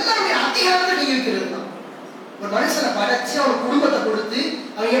 ஏன் அல்லாஹ்வுடைய அதிகாரத்தை நீங்க இருக்கிறது தான். ஒரு மனுஷனை படைச்சு அவன் குடும்பத்தை கொடுத்து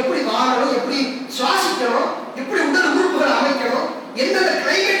அவன் எப்படி வாழணும், எப்படி சுவாசிக்கணும், எப்படி உடல் உறுப்புகளை அமைக்கணும், எந்தெந்த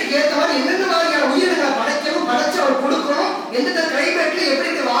கிளைமேட்டுக்கு ஏற்ற மாதிரி என்னென்ன மாதிரியான உயிரினங்களை படைக்கணும், படைச்சு அவன் கொடுக்கணும், எந்தெந்த கிளைமேட்ல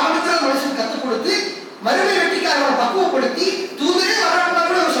எப்படி வாழணுங்கிற மனுஷன் கற்றுக் கொடுத்து மறுமை வெற்றிக்காக அவனை பக்குவப்படுத்தி தூதரே வராட்டா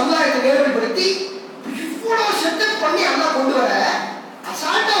கூட ஒரு சமுதாயத்தை வேறுபடுத்தி இவ்வளவு செட்டப் பண்ணி அல்லாஹ் கொண்டு வர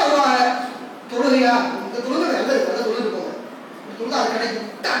அசால்ட்டா வருவாங்க. தொழுகையா இந்த தொழுகை நல்லது, நல்ல தொழுது போங்க, தொழுது அது கிடைக்கும்.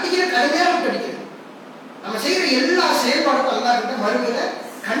 அடிக்கிற கடுமையாக விட்டு அடிக்கிறது. நம்ம செய்யற எல்லா செயல்பாடுக்கும் அல்லாஹ் கிட்ட மறுமையில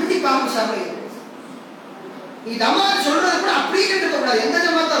கண்டிப்பாக விசாரணை. நீ ஜமாத் சொல்றது கூட அப்படியே கேட்டுக்க கூடாது. எந்த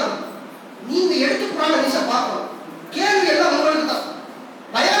ஜமாத்தா இருக்கும் நீங்க எடுத்து குர்ஆன் ஹதீஸை பார்க்கணும். கேள்வி எல்லாம் உங்களுக்கு தான்.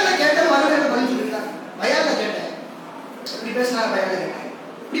 பயான்ல கேட்ட மறுமையில பதில் சொல்லிட்டாங்க. பயான்ல கேட்டேன் இப்படி பேசினாங்க, பயான்ல கேட்டேன்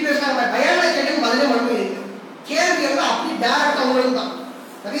இப்படி பேசினாங்க, பயான்ல கேட்டேன் பதிலே மறுமை இருக்கு. கேள்வி எல்லாம் அப்படி டைரக்டா உங்களுக்கு தான்.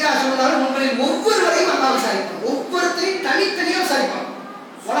 நிறையா சொன்னாலும் உங்களில் ஒவ்வொருவரையும் அல்லாஹ் விசாரிப்பான். ஒவ்வொருத்தரையும் தனித்தனியா விசாரிப்பான்.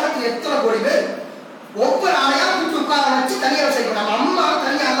 உலகத்தில் எத்தனை கோடி பேர் ஒவ்வொரு ஆளையா கூப்பிட்டு உட்கார வச்சு தனியா விசாரிப்பான். நம்ம அம்மா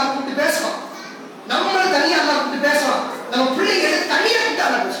தனியா எல்லாம் கூப்பிட்டு பேசுவோம், நம்மளும் தனியா எல்லாம் கூப்பிட்டு பேசுவோம், நம்ம பிள்ளைங்க தனியா கூப்பிட்டு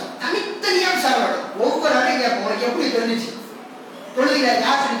எல்லாம் பேசுவோம். தனித்தனியா விசாரணை. ஒவ்வொரு ஆளையும் கேட்போம், உனக்கு எப்படி தெரிஞ்சிச்சு, தொழுகையில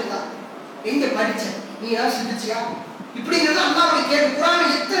யார் சொல்லிட்டு எங்க படிச்ச, நீ யாரும் சிந்திச்சியா, இப்படிங்கிறது அல்லாஹ்வுடைய கேள்வி.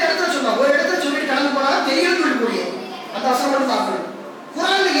 குர்ஆன் எத்தனை இடத்துல சொன்னா, ஒரு இடத்துல சொல்லிட்டு கடந்து போனா தெரியல சொல்லிட்டு போறீங்க. அந்த வசனம் மட்டும் பார்க்கணும்.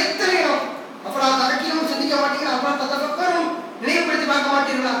 குர்ஆன்ல எத்தனை இடம் அப்புறம் ததக்கீரும் சிந்திக்க மாட்டீங்களா, அப்புறம் ததக்கரும் நினைவுபடுத்தி பார்க்க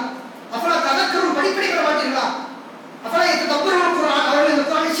மாட்டீங்களா, அப்புறம் ததக்கரும் படிப்படி பெற மாட்டீங்களா, அப்புறம் எத்த தப்புறம் குர்ஆன் அவர்கள் இந்த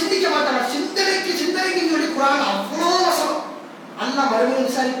குர்ஆனை சிந்திக்க மாட்டாங்க. சிந்தனைக்கு சிந்தனைக்குன்னு சொல்லி குர்ஆன் அவ்வளோ வசனம். அல்லாஹ் மறுமையை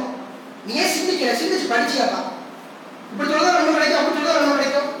விசாரிப்போம். நீ ஏன் சிந்திக்கிற, சிந்திச்சு படிச்சியாப்பா, இப்படி சொல்றதா ஒண்ணு கிடைக்கும், அப்படி சொல்றதா ஒண்ணு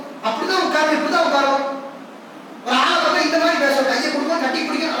கிடைக்கும், அப்படிதான் உட்காரணும், இப்படிதான் உட்காரணும். ஒரு ஆளை பார்த்தா இந்த மாதிரி பேச கையை கொடுக்கும், கட்டி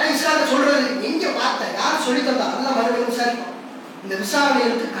பிடிக்கும். ஆனா இஸ்லாத்தை சொல்றது எங்க பார்த்த, யார் சொல்லி தந்தா, அல்லாஹ் மறுமையை விசாரிப்போம். இந்த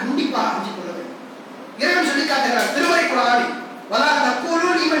விசாரணைகளுக்கு கண்டிப்பா அஞ்சு கொள்ள வேண்டும். இறைவன் சொல்லி காட்டுகிறார் திருமறை குர்ஆனில், வலா தக்கூலு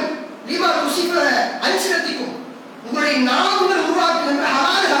லிமா துஸிஃப அல்சினத்திக்கும், உங்களுடைய நாவுகள் உருவாக்குகின்ற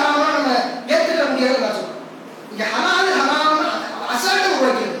ஹலால் ஹராமா நம்ம ஏற்றுக்க முடியாது. நான் சொல்றேன் இங்க ஹலால் ஹராமா அசால்ட்டா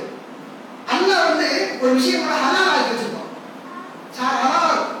உருவாக்கிறது. அல்லாஹ் ஒரு விஷயம் கூட ஹலால் ஆக்கி வச்சிருக்கோம்.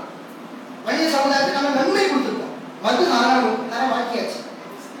 ஹலால் மனித சமுதாயத்துக்கு நம்ம நன்மை கொடுத்துருக்கோம். மது ஹராம் ஆக்கியாச்சு.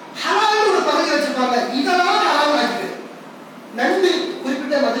 ஹலால் ஒரு பகுதி வச்சிருப்பாங்க, இதெல்லாம் ஹராம் ஆக்கிடுது. நண்டு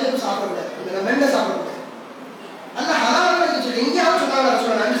குறிப்பிட்ட மதுவும் சாப்பிடக்கூடாது, இந்த நண்டை சாப்பிடக்கூடாது. அல்ல ஹலால் சொல்லி எங்கேயாவது சொன்னாங்க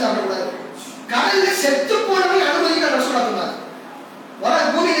ரசூலா நண்டு சாப்பிடக்கூடாது. கடல்ல செத்து போனவங்க அனுமதிக்க ரசூலா சொன்னாங்க.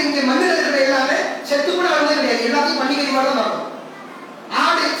 பூமியில இங்க மண்ணில் இருக்கிற எல்லாமே செத்து கூட அனுமதி கிடையாது, எல்லாத்தையும் பண்டிகை மாதிரி தான் நடக்கும்.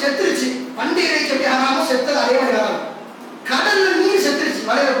 ஆடு செத்துருச்சு, பண்டிகை எப்படி ஆகாம செத்தது அதே மாதிரி ஆகும். கடல்ல மீன் செத்துருச்சு,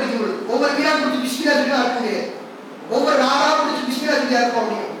 வலையில பிடிக்கும்போது ஒவ்வொரு மீனா பிடிச்சி பிஸ்மிலா சொல்லி அறுக்க முடியாது, ஒவ்வொரு நாளா பிடிச்சி பிஸ்மிலா சொல்லி அறுக்க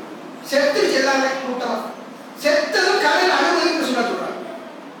முடியும். செத்துருச்சு எல்லாமே கூட்டமா. செத்ததும் கடல் அனுமதின்னு சொல்றாங்க.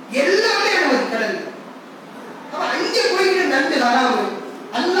 எல்லாமே அனுமதி கடல்.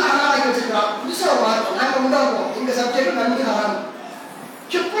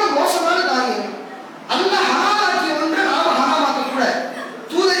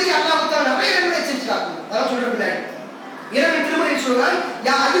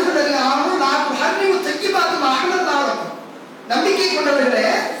 யா அய்யுஹல்லதீன ஆமனூ லா துஹர்ரிமு தய்யிபாத்தி மா அஹல்லல்லாஹு லக்கும். நம்பிக்கை கொண்டவர்களே,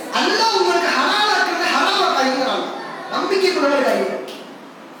 அல்லாஹ் உங்களுக்கு ஹலாலாக்குறதை ஹராமாக்காதீங்கறாங்க. நம்பிக்கை கொண்டவர்களே,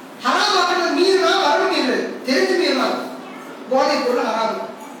 ஹராமாக்குறது மீறினா வரவு மீறு, தெரிஞ்சு மீறினா போதைப் பொருள் ஹராம்.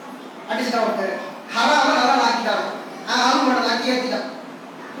 அடிச்சுட்டா ஒருத்தர் ஹராம ஹலால் ஆக்கிட்டாங்க, ஆளுமனை ஆக்கி ஏற்றிட்டான்.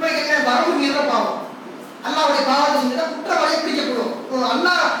 இப்போ கேட்க வரவு மீற பாவம், அல்லாவுடைய பாவத்தை செஞ்சுட்டா குற்றவாளியை பிடிக்கப்படும்.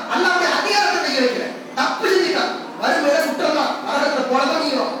 அல்லாவுடைய அதிகாரத்தை கைய வைக்கிற தப்பு செஞ்சுட்டான், வறுமையில குற்றம் தான், நரகத்துல போலதான்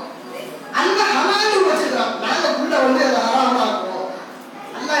நீரும். அல்லா ஹலால் வச்சிருக்கான், நாங்க உள்ள வந்து அதை ஹராமா ஆக்குவோம்.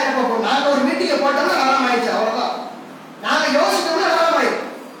 அல்லா என்ன பார்ப்போம், நாங்க ஒரு மீட்டிங்கை போட்டோம்னா ஹராம் ஆயிடுச்சு, அவ்வளவுதான். நாங்க யோசிச்சோம்னா ஹராம் ஆயிடும்.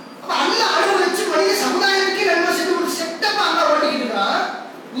 அப்ப அல்லா அனுமதிச்சு மனித சமுதாயத்துக்கு நன்மை செஞ்சு ஒரு செட்டப்பா அல்லா ஓட்டிக்கிட்டு இருக்கான்.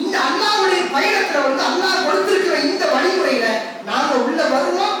 இந்த அல்லாவுடைய பயணத்துல வந்து அல்லா கொடுத்திருக்கிற இந்த வழிமுறையில நாங்க உள்ள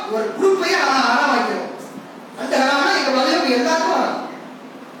வருவோம், ஒரு குரூப்பையே ஹராமாக்கிறோம். அந்த ஹராம்னா எங்க மதம் எல்லாருக்கும் வரும்.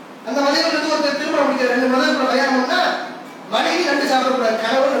 அந்த மதம் வந்து ஒருத்தர் திருமணம் முடிக்கிற 2 மதத்துல கல்யாணம்னா மனைவி 2 சாப்பிடக்கூடாது,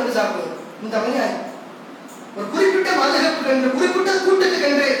 கணவன் 2 சாப்பிடுவார். இந்த மாதிரி ஒரு குறிப்பிட்ட மதத்துக்கு என்று குறிப்பிட்ட கூட்டத்துக்கு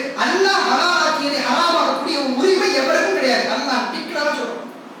என்று அல்லாஹ் ஹலாலாக்கியதை ஹராமாக்கக்கூடிய உரிமை எவருக்கும் கிடையாது. அல்லாஹ் டிக்ளரா சொல்றோம்.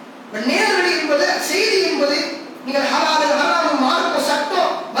 நேரடி என்பது செய்தி என்பது நீங்கள் ஹலால் ஹராம் மார்க்கம்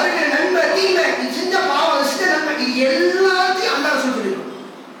சட்டம் வருகிற நன்மை தீமை நீ செஞ்ச பாவம் செஞ்ச நன்மை இது எல்லாத்தையும் அல்லாஹ் சொல்லிருக்கோம்.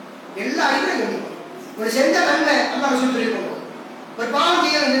 எல்லா அறிவுரையும் ஒரு செஞ்ச நன்மை அல்லாஹ் சொல்லிருக்கோம். ஒரு பாவம்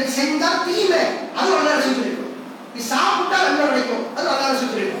செய்ய செஞ்சா தீமை அது அல்லாஹ் சொல்லிருக்கோம். நீ சாப்பிட்டா நன்மை கிடைக்கும் அது அல்லாஹ்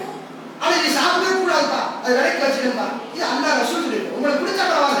சொல்லிருக்கோம். ஆனா நீ சாப்பிடவே கூடாதுப்பா, அது விலைக்கு வச்சிருப்பா, இது அல்லாஹ் சொல்லிருக்கோம். உங்களுக்கு பிடிச்ச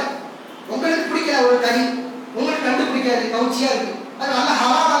பரவாயில்ல, உங்களுக்கு பிடிக்காத ஒரு கறி உங்களுக்கு கண்டு பிடிக்காது, கவுச்சியா இருக்கு, அது நல்லா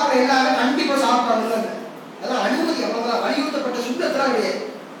ஹலாலாக்குற எல்லாமே கண்டிப்பா சாப்பிடணும். அதான் அனுமதி, அவ்வளவுதான். வலியுறுத்தப்பட்ட சுண்ணத்தான் கிடையாது.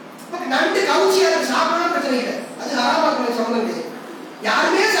 நண்டு கவுச்சியா இருக்கு, சாப்பிடணும் பிரச்சனை இல்லை, அது ஹராமாக்குற சம்பந்தம் கிடையாது.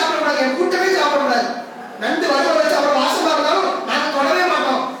 யாருமே சாப்பிடக்கூடாது, என் கூட்டமே சாப்பிடக்கூடாது. நண்டு வர வச்சு அவ்வளவு வாசமா இருந்தாலும் நாங்க தொடவே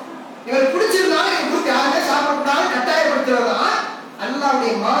மாட்டோம். எங்களுக்கு பிடிச்சிருந்தாலும் எங்க கூட்டு யாருமே சாப்பிடக்கூடாது கட்டாயப்படுத்துறதுதான்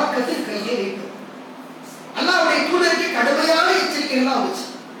அல்லாவுடைய மார்க்கத்தில் கையை வைக்கும். அல்லாவுடைய தூதருக்கு கடுமையான எச்சரிக்கைகள் வந்துச்சு.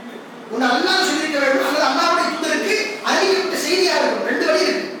 ஒன்னு அல்லாஹ் சொல்லியிருக்க வேண்டும், அல்லது அல்லாவுடைய தூதருக்கு அறிவிக்கப்பட்ட செய்தியா இருக்கும். 2 வழி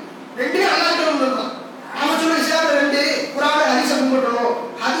இருக்கு, 2மே அல்லாஹ் தான். நாம சொல்ற இஸ்லாம்ல 2 குர்ஆன் ஹதீஸை பின்பற்றணும்.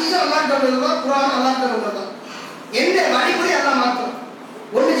 ஹதீஸை அல்லாஹ் தான், குர்ஆன் அல்லாஹ் தான். என்ன வழிமுறை அல்லாஹ் மாத்தணும்.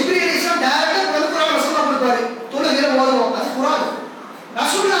 ஒன்னு ஜிப்ரீல் அலைஹிஸ்ஸலாம் டைரக்டா குர்ஆன் வசனமா கொடுப்பாரு, தொழுகிற ஓதுவோம், அது குர்ஆன்.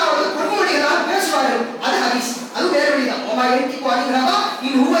 ரசூலுல்லாஹ் வந்து பொன்மொழிகளால் பேசுவாரு, அது ஹதீஸ், அது வேற வழிதான். வமா யன்திகு அனில் ஹவா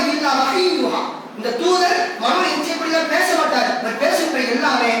இன் ஹுவ இல்லா வஹீயுஹா. இந்த தூதர் மனோ இச்சைப்படிதான் பேச மாட்டார், அவர் பேசுகிற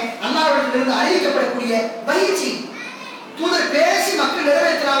எல்லாமே அல்லாஹ்விடமிருந்து அறிவிக்கப்படக்கூடிய பயிற்சி. தூதர் பேசி மக்கள்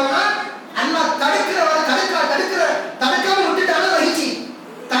நிறைவேற்றுறாங்கன்னா அல்லாஹ் தடுக்காம விட்டுட்டானா பயிற்சி,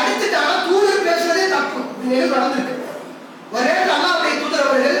 தடுத்துட்டானா தூதர் பேசுறதே தப்பு. நடந்திருக்கு. ஒரே அல்லாஹ்வுடைய தூதர்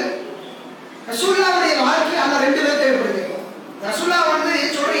அவர்கள் ரசூலுல்லாஹ்வுடைய வாழ்க்கையில் அந்த 2 பேர் தேவைப்படுது. ரசூலுல்லாஹ் வந்து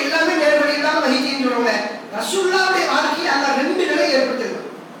சொல்ற எல்லாமே நேர்வழி இல்லாம வஹீன்னு சொல்றாங்க. ரசூலுல்லாஹ்வுடைய வாழ்க்கையில் அந்த 2 நிலை ஏற்பட்டிருக்கு.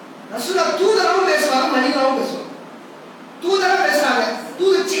 ரசூலுல்லாஹ் தூதராவும் பேசுவாங்க, மனிதராவும் பேசுவாங்க. தூதரா பேசுறாங்க,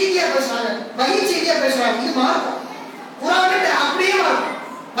 தூதர் செய்தியா பேசுறாங்க, வஹீ செய்தியா பேசுறாங்க. இது மார்க்கம். குர்ஆன்ல அப்படியே மார்க்கம்.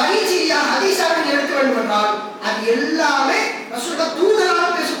 வஹீ செய்தியா ஹதீஸாக எடுக்க வேண்டும் என்றால் அது எல்லாமே ரசூலுல்லாஹ்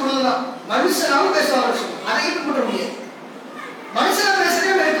தூதராவும் பேசக்கூடியதுதான். மனுஷனாவும் பேசுவாங்க, அதையும் பின்பற்ற முடியாது. மனுஷனா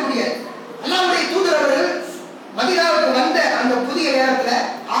பேசுறதே எடுக்க முடியாது. அல்லாஹ்வுடைய தூதர் அவர்கள் மதீனாவுக்கு வந்த அந்த புதிய நேரத்துல,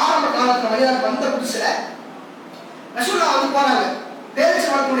 ஆரம்ப காலத்துல மதீனாவுக்கு வந்த புதுசுல ரசூலுல்லாஹ் வந்து போறாங்க. பேரிச்ச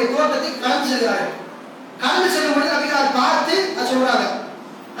மரத்துடைய தோட்டத்தை கடந்து செல்கிறார்கள். கடந்து செல்லும் பொழுது நபிகளார் பார்த்து அது சொல்றாங்க.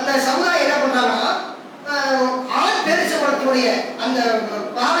 அந்த சமுதாயம் என்ன பண்றாங்கன்னா, ஆண் பேரிச்ச மரத்துடைய அந்த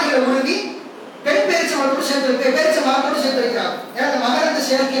பாறைகளை உருவி பெண் பேரிச்ச மரத்தோடு சேர்த்து பேரிச்ச மரத்தோடு சேர்த்து வைக்கிறாங்க. ஏன்னா அந்த மகரந்த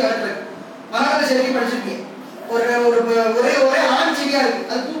சேர்க்கை நடக்குது. மகரந்த சேர்க்கை படிச்சிருக்கீங்க. ஒரே ஆண் செடியா இருக்கு,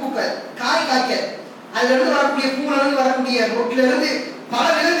 அது பூ பூக்காது, காய் காய்க்காது. அதுல இருந்து வரக்கூடிய பூல இருந்து வரக்கூடிய மொட்டில இருந்து பல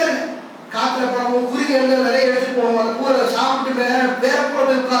விலங்குகள் காத்துல போனோம், குருவி இருந்து நிறைய எடுத்துட்டு போவோம், அந்த பூவை சாப்பிட்டு வேற பூவை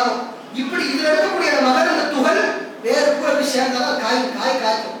போய் உட்காரும். இப்படி இதுல இருக்கக்கூடிய அந்த மகரந்த துகள் வேற பூவை போய் சேர்ந்தாலும் காய்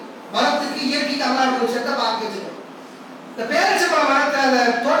காய்க்கும். மரத்துக்கு இயற்கைக்கு அல்லாஹ் சேர்த்த பாக்கி வச்சிருக்கோம். இந்த பேரிச்சம்பழம் மரத்தை அந்த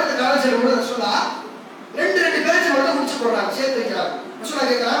தோட்டத்தை காலம் செய்யும் பொழுது ரசூலா 2 பேரிச்சம்பழத்தை முடிச்சு போடுறாங்க, சேர்த்து வைக்கிறாங்க. ரசூலா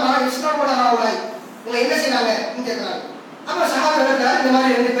கேட்கிறாங்க, இஸ்லாமோட ஆவலாய் உங்க என்ன செய்யறாங்க கேட்கிறாங்க. அப்ப சஹாபாக்கள் இந்த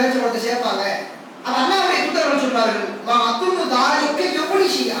மாதிரி 2 பேரிச்சம்பழத்தை சேர்ப்பாங்க. அப்ப அல்லாஹ்வுடைய தூதர் சொல்றார்கள், அக்குன்னு தாரிக்கு எப்படி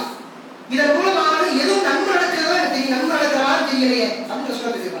செய்யா, இதன் மூலமாக எதுவும் நன்மை நடக்கிறதோ எனக்கு தெரியும், நன்மை நடக்கிறதா தெரியலையே அப்படின்னு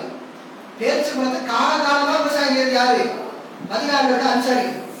ரசூலா கேட்கிறாங்க. பேரிச்சம்பழத்தை காலகாலமா விவசாயம் செய்யறது யாரு? மதீனாவுல அன்சாரி.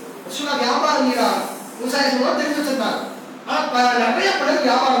 ரசூலா வியாபாரம் செய்யறாங்க, விவசாயம் செய்யணும் தெரிஞ்சு வச்சிருந்தாங்க. ஆனா நிறைய படம்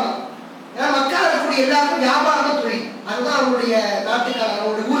வியாபாரம் தான். ஏன்னா மக்கள் இருக்கக்கூடிய எல்லாருக்கும் வியாபாரம் தான் தொழில். அதுதான் அவங்களுடைய நாட்டுக்கான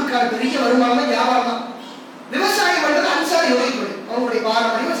அவங்களுடைய ஊருக்கான பெரிய வருமானம் வியாபாரம் தான். விவசாயம் பண்றது அன்சாரி தொழில், அவங்களுடைய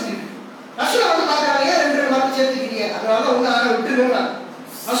பாரம்பரியம் செஞ்சுட்டு. ரசூலா வந்து பாக்குறாங்க, 2 மரத்தை சேர்த்துக்கிறீங்க, அதனால உங்க விட்டுருங்க.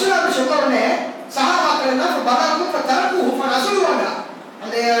 ரசூலா சொன்ன உடனே சஹாபாக்கள் என்ன பலருக்கும் தரப்பு ரசூலுவாங்க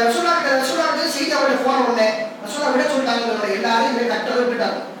அந்த ரசூலுல்லாஹ் செய்தி அவருடைய போன உடனே ரசூலுல்லாஹ் விட சொல்லிட்டாங்க, எல்லாரும் இதை கட்டதை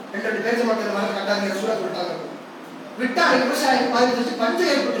விட்டுட்டாங்க. 2 பேர் மட்டும் மாதிரி கட்டாங்க ரசூலுல்லாஹ் சொல்லிட்டாங்க. விட்டா விவசாயம் பாதிச்சு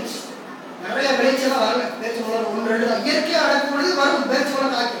பஞ்சம் ஏற்பட்டுச்சு. நிறைய விளைச்சலாம் வரல. பேச்சுமலம் 1-2 தான் இயற்கையாக நடக்கும்பொழுது வரும்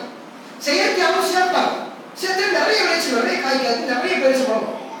பேச்சுமலம் காய்க்கும். செயற்கையாகவும் சேர்ப்பாங்க. சேர்த்து நிறைய விளைச்சல் நிறைய காய்க்காது, நிறைய பேச்சுமலம்.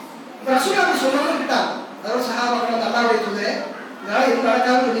 இப்போ ரசூலுல்லாஹ் சொல்லணும்னு விட்டாங்க. அதாவது சஹாபாக்கள் அல்லாஹ்வுடைய தூதரே, இதனால எதுவும்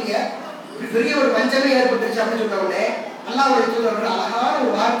நடக்காதுன்னு சொன்னீங்க, பெரிய ஒரு பஞ்சமே ஏற்பட்டுச்சு அப்படின்னு சொன்ன உடனே அல்லாஹ்வுடைய தூதர் அழகான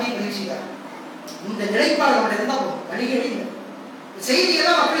ஒரு வார்த்தையை பேசினார். இந்த நிலைப்பாடு நம்மள இருந்தா போதும், அடிக்கடி இல்லை.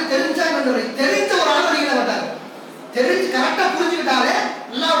 செய்தியெல்லாம் மக்களுக்கு தெரிஞ்ச ஒரு ஆளுநர்கள் வந்தாங்க. தெரிஞ்சு கரெக்டா புரிஞ்சுக்கிட்டாலே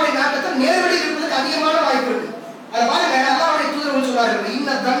அல்லாஹ்வுடைய நாட்டத்தை நேர்வழி இருப்பதற்கு அதிகமான வாய்ப்பு இருக்கு. அதை பாருங்க, அல்லாஹ்வுடைய தூதர் சொல்றாரு,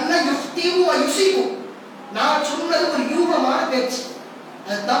 இன்ன தன்ன யுஃப்திவு வ யுஸிபு. நான் சொன்னது ஒரு யூகமான பேச்சு,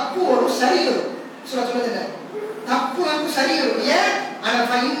 அது தப்பு வரும் சரி வரும். சொல்றது என்ன? தப்பு வந்து சரி வரும். ஏன்?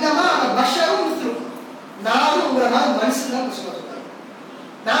 ஆனா இன்னமா அந்த பஷரும் இருக்கும். நானும் உங்களை மாதிரி மனுஷன் தான் சொல்றாரு.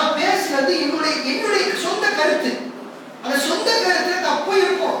 நான் பேசுறது என்னுடைய சொந்த கருத்து. அந்த சொந்த கருத்துல தப்பு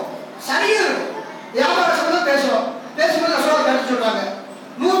இருக்கும் சரியா இருக்கும். வியாபார சம்பந்தம் பேசுறோம், பேசும்போது ரசூலுல்லாஹ் கருத்து சொல்றாங்க,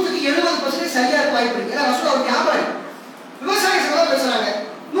 100% சரியா இருக்க வாய்ப்பு இருக்கு. ஏன்னா ரசூலுல்லாஹ் ஒரு வியாபாரி. விவசாய சம்பந்தம் பேசுறாங்க,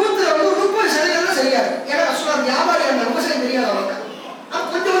 100% சரியா இருக்கு. ஏன்னா ரசூலுல்லாஹ் வியாபாரி, அந்த விவசாயம் தெரியாது அவருக்கு. அது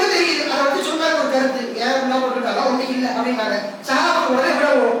கொஞ்சம் தெரியுது. அதை வந்து சொன்னாங்க ஒரு கருத்து, ஏன் என்ன போட்டுட்டாங்க ஒன்றும் இல்லை அப்படின்னாங்க. சஹாபாக்கள் உடனே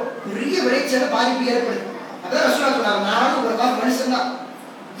விடவும் பெரிய விளைச்சல பாதிப்பு ஏற்படுது. அதான் ரசூலுல்லாஹ் சொன்னாங்க, நானும் ஒரு கால மனுஷன் தான்,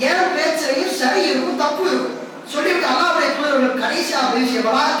 ஏன் பேச்சுலையும் சரி இருக்கும் தப்பு இருக்கும் சொல்லிவிட்டு அல்லாஹ்வுடைய தூதர் கடைசியா பேசிய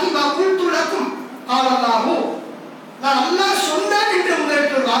வலாக்கி மகுல்துலக்கும் காலல்லாஹு, நான் அல்லாஹ் சொன்னான் என்று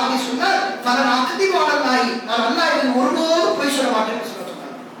உங்களுக்கு ஒரு வார்த்தை சொன்னால் பலன் அக்திவானல்லாஹி, நான் அல்லாஹ் இது ஒருபோதும் பொய் சொல்ல மாட்டேன்னு சொன்னாங்க.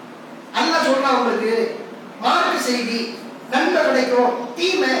 அல்லாஹ் சொல்றான், உங்களுக்கு மார்க்க செய்தி நன்மை கிடைக்கும்,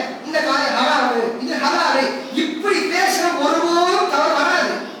 தீமை, இந்த காய் ஹலாலு இது ஹலாலு, இப்படி பேசுற ஒருபோதும் தவறு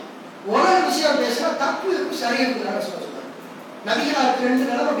வராது. ஒரு விஷயம் பேசுனா தப்பு இருக்கும் சரி இருக்குன்னு சொல்றாங்க. நபிகளாருக்கு 2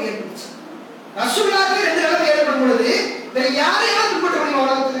 நிலைமை ஏற்பட்டுச்சு. ரசூலுல்லாஹ்க்கு 2 நிலைமை ஏற்படும் பொழுது வேற யாரையும் பின்பற்ற முடியும்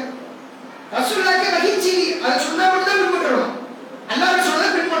உலகத்துல? ரசூலுல்லாஹ்க்கு வஹீச்சி அதை சொன்னா மட்டும் தான் பின்பற்றணும். அல்லாஹ் சொன்னதை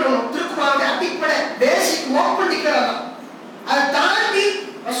பின்பற்றணும். திருக்குர்ஆனுடைய அடிப்படை பேசிக் ஓப்பன் டிக்ளேர் தான். அதை தாண்டி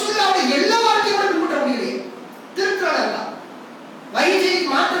ரசூலுல்லாஹ்வுடைய எல்லா வார்த்தையும் பின்பற்ற முடியலையே. திருக்குர்ஆன் அல்ல வஹீச்சி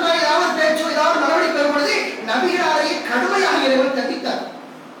மாற்றமாக ஏதாவது பேச்சோ ஏதாவது நடவடிக்கை வரும்பொழுது நபிகளாரையே கடுமையாக இறைவன் தண்டித்தார்.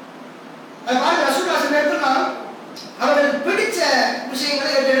 அது பாருங்க, ரசூலுல்லாஹ் சொல்லியிருக்கிறார், அவர்களுக்கு பிடிச்ச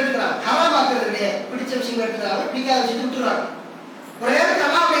விஷயங்களை எடுத்துக்கிறாங்க, ஹராமாக்குறது கிடையாது. பிடிச்ச விஷயங்கள் எடுத்துக்கிறாங்க, பிடிக்காத விஷயத்தை விட்டுறாங்க. ஒரு நேரத்தில்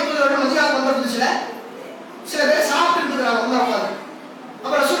அல்லாஹ்வுடைய தூதர் மதீனாவுக்கு வந்த புதுசுல சில பேர் சாப்பிட்டு இருக்கிறாங்க ஒன்றா உட்காந்து.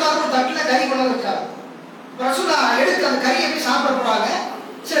 அப்ப ரசூலுல்லாஹ் ஒரு தட்டில் கறி கொண்டு வச்சாங்க. ரசூலுல்லாஹ் எடுத்து அந்த கறியை போய் சாப்பிட போறாங்க.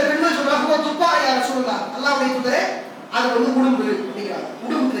 சில பெண்கள் சொல்றாங்க, துப்பா யா ரசூலுல்லாஹ், அல்லாஹ்வுடைய தூதரே அது வந்து உடும்பு அப்படிங்கிறாங்க,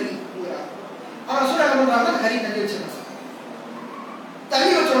 உடும்பு கறி அப்படிங்கிறாங்க. அவர் ரசூலுல்லாஹ் என்ன பண்றாங்க, அந்த கறி தள்ளி வச்சிருக்காங்க.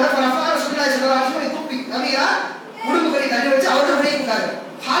 தள்ளி வச்சோட ரசூலுல்லாஹ் ஸல்லல்லாஹு அலைஹி வஸல்லம் துப்பி நபியா உடும்பு கறி தள்ளி வச்சு அவரோட விளையாடுறாங்க.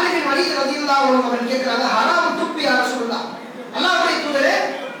 ஹாலிபின் வலித் ரலியல்லாஹு அன்ஹு அவர்கள் கேட்கிறாங்க, ஹராம் துப்பி யா ரசூலுல்லாஹ், அல்லாஹ்வுடைய தூதரே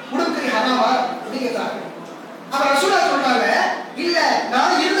உடும்பு கறி ஹராமா அப்படின்னு கேட்கிறாங்க. அப்ப ரசூலுல்லாஹ் சொல்றாங்க, இல்ல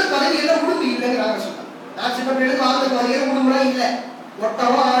நான் இருந்த பதவியில உடும்பு இல்லைங்கிறாங்க. ரசூலுல்லாஹ், நான் சின்ன பிள்ளைக்கு வாழ்ந்த பதவியில உடும்புலாம் இல்லை,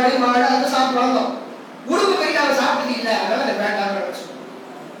 ஒட்டகம் ஆடு மாடு அதை சாப்பிட்டு வளர்ந்தோம், உடும்பு கறி நாங்கள் சாப்பிட்டது இல்லை, அதனால வேண்டாம்.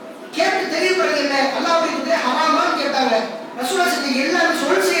 கேட்டு தெரியப்படுறது என்ன, அல்லாஹ்வுடைய தூதரே ஹராமான்னு கேட்டாங்க. ரசூலுல்லாஹ் செஞ்ச எல்லாமே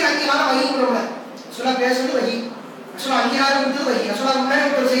சொல் செயல் அங்கீகாரம் வகி கொடுக்கல. ரசூலுல்லாஹ் பேசுறது வகி, ரசூலுல்லாஹ் அங்கீகாரம் கொடுத்தது வகி. ரசூலுல்லாஹ்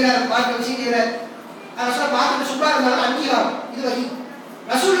முன்னாடி ஒரு செய்யறாரு, பார்க்க விஷயம் செய்யறாரு, ரசூலுல்லாஹ் பார்த்துட்டு சும்மா இருந்தாலும் அங்கீகாரம், இது வகி.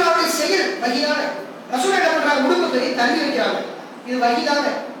 ரசூலுல்லாஹ்வுடைய செயல் வகிதானே. ரசூலுல்லாஹ் என்ன பண்றாங்க, உடும்பு கறி தள்ளி வைக்கிறாங்க, இது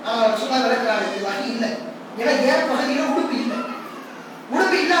வகிதானே. ரசூலுல்லாஹ் விளக்குறாங்க, இது வகி இல்லை, ஏன்னா ஏன் பகுதியில உடுப்பு இல்லை,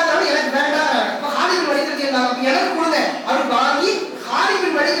 உடுப்பு இல்லாதவங்க எனக்கு வேண்டாம். அப்ப ஹாலிபின் வலித் ரலியல்லாஹு எனக்கு கொடுங்க அவர் வாங்கி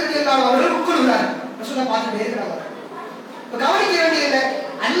ஹாலிபின் வலித் ரலியல்லாஹு அவர்கள் உட்கொள்கிறார். ரசூலுல்லாஹ் பார்த்துட்டே இருக்கிறாங்க. இப்ப கவனிக்க வேண்டியது,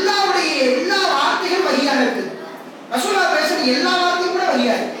 அல்லாஹ்வுடைய எல்லா வார்த்தையும் வகியாக இருக்கு. ரசூலுல்லாஹ் பேசுற எல்லா வார்த்தையும் கூட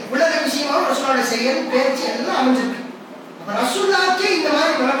வகியாக உலக விஷயமாவும் ரசூலுல்லாஹ்வுடைய செயல் பேச்சு எல்லாம் அமைஞ்சிருக்கு. அப்ப ரசூலுல்லாஹ்க்கே இந்த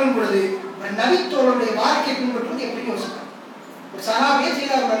மாதிரி நடக்கும் பொழுது நபித்தோருடைய வாழ்க்கை பின்பற்றுவது எப்படி யோசிக்கலாம்? ஒரு சஹாபியே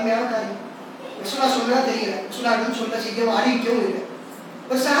செய்தார் நன்மையான காரியம், ரசூலுல்லாஹ் சொன்னா தெரியல, ரசூலுல்லாஹ் சொல்ல செய்யவும் அறிவிக்கவும் இல்லை.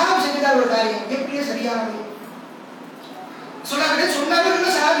 ஒரு சஹாபி செஞ்சார் ஒரு காரியம், எப்படியே சரியானது சொன்னாங்க,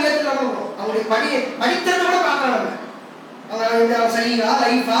 சொன்னாங்க சஹாபி ஏற்றுக்கணும். அவங்களுடைய படித்ததோட பார்க்கலாம், அவங்க சரியா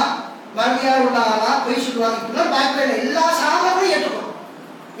லைஃபா மறுமையா உள்ளாங்களா பொய் சொல்லுவாங்க, இப்படிலாம் பார்க்கல. எல்லா சஹாபாக்களையும் ஏற்றுக்கணும்,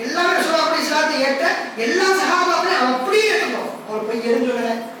 எல்லாமே ரசூலுல்லாஹ் இஸ்லாத்தை ஏற்ற எல்லா சஹாபாக்களையும் அவன் அப்படியே ஏற்றுக்கணும். அவர் பொய் எதுவும்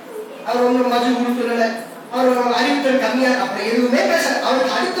சொல்லலை, அவர் ஒன்றும் மஜ்ஹூல் சொல்லலை, அவர் அறிவித்தல் கம்மியா அப்படி எதுவுமே பேசல.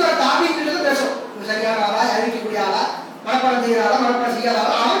 அவருக்கு அடுத்த வர தாபியீன்றது பேசும், சரியான ஆளா, அறிவிக்கக்கூடிய ஆளா, மனப்பாடம் செய்கிற ஆளா, மனப்பாடம் செய்யாத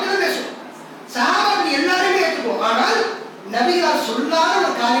ஆளா, அவர்கிட்ட பேசும். சஹாபாக்கள் எல்லாருமே ஏற்றுக்கும். ஆனால் நபிகளார் சொல்லாத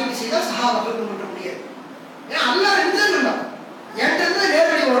ஒரு காரியத்தை செய்தால் சஹாபாக்கள் பின்பற்ற முடியாது. ஏன்னா அல்லாஹ் 2 தான் சொன்னான், என்கிட்ட இருந்து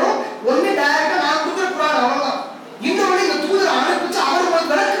நேரடி வரும், ஒண்ணு டைரக்டா நான் கொடுக்குற குர்ஆன் அவ்வளவுதான், இன்னொன்னு இந்த தூதர் அனுப்பிச்சு அவர்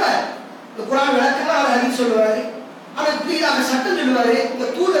சொல்லுவாரு, ஆனால் புதிதாக சட்டம் சொல்லுவாரு. இந்த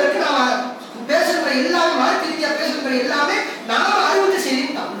தூதருக்கு நாம பேசுகிற எல்லாமே மார்க்க ரீதியாக பேசுகிற எல்லாமே நாம அறிவுறுத்த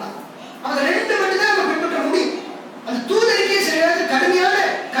செய்திருந்தாங்க. அந்த ரெண்டு மட்டும் தான் நம்ம பின்பற்ற முடியும். அந்த தூதருக்கே சில நேரத்தில் கடுமையான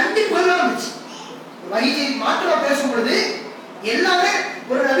கண்டிப்புகள் இருந்துச்சு. வகையை மாற்றமா பேசும் பொழுது எல்லாமே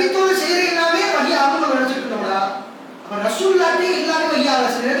ஒரு நபித்தோடு செய்கிற எல்லாமே வகையாகும் நம்ம நினைச்சிட்டு இருந்தோம்னா, அப்ப ரசூலுல்லாஹ்வே எல்லாமே வகையாக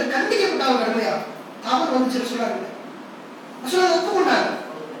சில நேரத்தில் கண்டிக்கப்பட்டாங்க. கடுமையா தவறு வந்துச்சு சொல்லாங்க. ரசூலுல்லாஹ் ஒப்புக்கொண்டாங்க.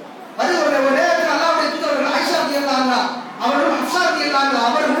 அது ஒரு நேரத்தில் அல்லாஹ்வுடைய தூதர்கள் ஆயிஷா ரலியல்லாஹு அன்ஹா அவர்களும் ஹப்ஸா ரலியல்லாஹு அன்ஹா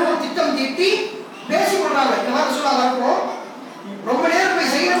அவர்களும் திட்டம் தீட்டி பேசிக் கொண்டாங்க. இந்த மாதிரி ரசூலுல்லாஹ் வரப்போம் ரொம்ப நேரம்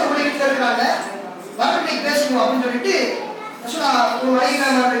போய் செய்யணும் நம்ம வீட்டில் இருக்கிறாங்க, வரப்பட்டை பேசணும் அப்படின்னு சொல்லிட்டு ரசூலுல்லாஹ் ஒரு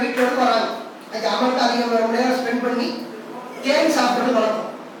வழிகான வீட்டில் வந்து வராங்க. அது அமர்ந்து அதிகம் ரொம்ப நேரம் ஸ்பெண்ட் பண்ணி தேன் சாப்பிட்டு வளர்க்கும்.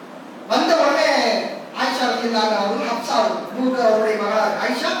 வந்த உடனே ஆயிஷா ரலியல்லாஹு அன்ஹா அவரும் ஹப்ஸா அவருடைய மகளார்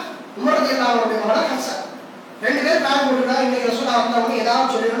ஆயிஷா, உமர் ரலியல்லாஹு அவருடைய மகளார் ஹப்ஸா, ரெண்டு பேரும் பிளான் போட்டுருக்காங்க. இன்னைக்கு ரசூலுல்லாஹ் வந்தவங்க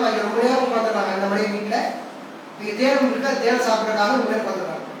ஏதாவது சொல்லிடணும். அங்கே ரொம்ப நேரம் உட்காந்துருக்காங்க. அந்த மனைவி வீட்டில் நீங்கள் தேன் இருக்கா தேன் சாப்பிட்றதுக்காக ரொம்ப நேரம்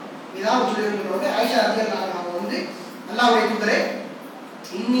உட்காந்துருக்காங்க. ஏதாவது சொல்லிடணும். ஆயிஷா ரலியல்லாஹு அன்ஹா வந்து அல்லாஹ்வுடைய தூதரே,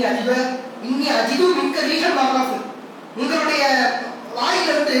 இன்னி அஜிது மிக்க ரீகன் மாகாஃபு, உங்களுடைய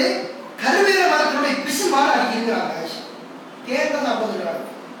வாயிலிருந்து கருவேல மரத்தினுடைய பிசு மாற அடிக்கிறாங்க. ஆயிஷா தேன் தான் சாப்பிடுறாங்க.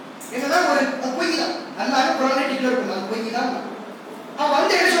 என்னதான் ஒரு பொய் தான், எல்லாரும் குரானில் இருக்கும், அது பொய் தான். அவன்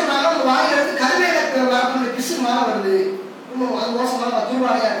வந்து என்ன சொல்றாங்க, உங்க வாயிலிருந்து கருவேல மரத்தினுடைய பிசு மாற வருது, அது மோசமான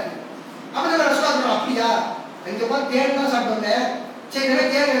துருவாடையா இருக்கு அப்படின்னு நான் சொல்லுறேன். அப்படியா, இங்க போய் தேன் தான் சாப்பிட்டேன். சரி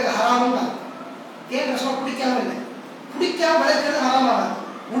தேன் எனக்கு ஹராமும் தான். தேன் ரசமா பிடிக்காம இல்லை, பிடிக்காம விளக்குறது ஹராமாகாது.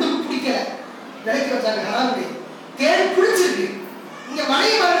 உடுப்பு பிடிக்கல விளக்கி வச்சாங்க, ஹராம் கிடையாது. தேன் பிடிச்சிருக்கு, இங்க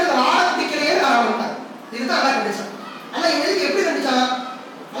மனைவி வளர்ந்து ஆள பிடிக்கலையே ஹராம் தான். இதுதான் அல்லா கண்டிச்சான். அல்ல எங்களுக்கு எப்படி கண்டிச்சான்?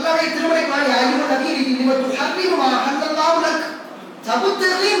 அல்லாவுடைய திருமலை பாடி ஐயோ நபி நிமத்து ஹர்ரீமா ஹல்லல்லாஹு லக்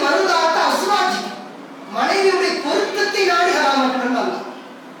தபுத்தர்லி மருதாத்த அஸ்வாஜி, மனைவியுடைய பொருத்தத்தை நாடி ஹராமாக்கணும். அல்ல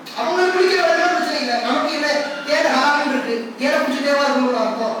அவங்களுக்கு பிடிக்கிற வரைக்கும் பிரச்சனை இல்லை. நமக்கு என்ன தேட ஹராம் இருக்கு, தேட பிடிச்சி தேவா இருக்கணும்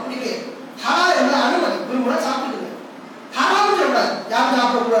அர்த்தம் பிடிக்கல. ஹராம் என்பது அனுமதி, விரும்புனா சாப்பிடுங்க. ஹராம் சொல்லக்கூடாது, யாரும்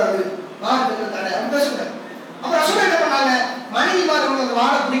சாப்பிடக்கூடாது, வாரத்துக்கு தடை அப்படி பேசக்கூடாது. அப்ப ரசூல் என்ன பண்ணாங்க, மனைவி மாதிரி அந்த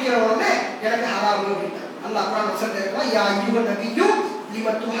வாழை பிடிக்கிற உடனே எனக்கு ஹராம் அப்படின்ட்டாங்க. அல்லாஹ் குர்ஆன் வசனத்தை இருக்கலாம், யா அய்யுஹன் நபிய்யு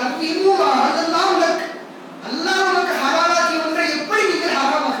லிம துஹர்ரிமு மா அஹல்லல்லாஹு லக், அல்லாஹ் உனக்கு ஹலாலாக்கி ஒன்றை எப்படி நீங்கள்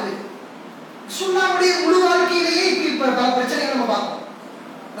ஹராமாக்குறீங்க? ரசூலுல்லாஹ்வுடைய முழு வாழ்க்கையிலேயே இப்ப பிரச்சனைகளை நம்ம பார்ப்போம்.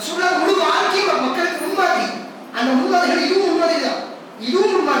 ரசூலுல்லாஹ் முழு வாழ்க்கை மக்களுக்கு முன்மாதிரி. அந்த முன்மாதிரிகள் இதுவும் முன்மாதிரி தான்,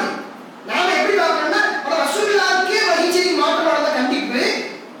 இதுவும் முன்மாதிரி. நாம எப்படி பார்க்கணும்னா, ரசூலுல்லாஹ்வுக்கே வஹீ மாற்றமான கண்டிப்பு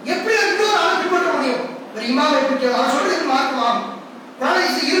எப்படி இன்னொரு ஆளை பின்பற்ற முடியும்? ஒரு இமாம் எப்படி அவர் சொல்றது மாற்றமாகும்.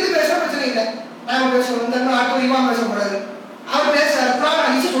 குர்ஆன் இருந்து பேச பிரச்சனை இல்லை, நாம பேசுவோம். இந்த ஆட்டோ இமாம் பேசக்கூடாது, அவர் பேசுறாரு குர்ஆன்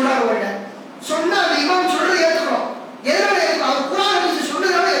ஹதீஸ் சொல்றாரு உங்கள்கிட்ட சொன்னா அந்த இமாம் சொல்றது ஏற்றுக்கிறோம். எதனால ஏற்றுக்கிறோம்? அவர் குர்ஆன் ஹதீஸ்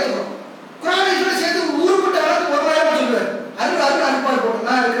சொல்றதுனால ஏற்றுக்கிறோம். குர்ஆன் ஹதீஸோட சேர்த்து ஊருப்பட்ட வழக்கு ஒரு வாரமா சொல்லுவார், அறுப்பாடு போட்டு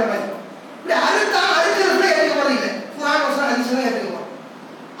நான் இருக்கிற மாதிரி. இப்படி அறுக்கிறதுல ஏற்றுக்க போறது இல்லை, குர்ஆன் வசனம் ஹதீஸ் தான் ஏற்றுக்கிறோம்.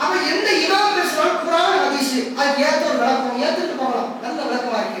 அப்ப எந்த இமாம் பேசுறாலும் குர்ஆன் ஹதீஸ் அதுக்கு ஏற்ற ஒரு விளக்கம் ஏற்றுட்டு போகலாம். நல்ல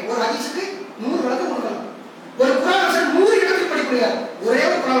விளக்கமா இருக்கு. ஒரு ஹதீஸுக்கு 100 விளக்கம் கொடுக்கலாம். ஒரு குர்ஆன் வசனம் 100 இடத்துக்கு படிப்படியாது, ஒரே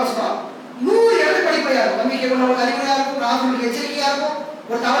ஒரு குர்ஆன் வசனம் 100 இடத்துக்கு படிப்படியாது. நம்பிக்கை கொண்டவங்களுக்கு அறிவுரையா இருக்கும், ராகுலுக்கு எச்சரிக்கையா இருக்கும்,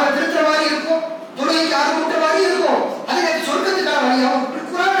 ஒரு தவறை திருத்துற மாதிரி இருக்கும், தொழுகைக்கு ஆர்வமூட்டுற மாதிரி இருக்கும், அது சொர்க்கத்துக்கான வழியாகும்.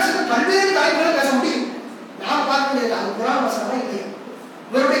 குர்ஆன் வசனம் பல்வேறு தலைப்புகளை பேச முடியும். நான் பார்க்க முடியாது, அது குர்ஆன் வசனம் இல்லையா,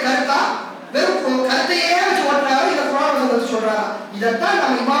 இவருடைய கருத்தா வெறும் கருத்தையே வச்சு ஓட்டுறாரு, இல்ல குர்ஆன் வசனம் வச்சு சொல்றாரா? இதைத்தான்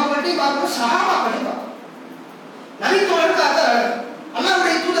நம்ம இமாம்கள்ட்டையும் பார்க்கணும், சஹாபாக்கள்ட்டையும் பார்க்கணும். நபித்தோழருக்கு அதான்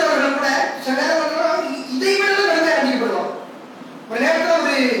அல்லாஹ்வுடைய தூதரவர்கள் கூட சில நேரம் இதை விட நன்மை அணியப்படுவாங்க. ஒரு நேரத்தில்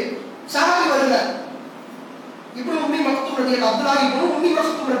ஒரு சஹாபி வருகிறார், இப்படி உம்மி மக்தூம் ரலியல்லாஹு அப்துல்லாஹ் இப்னு உம்மி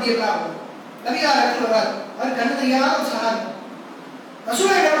மக்தூம் ரலியல்லாஹு நபியாருக்கு வர்றார். அவர் கண்ணு தெரியாத ஒரு சஹாபி.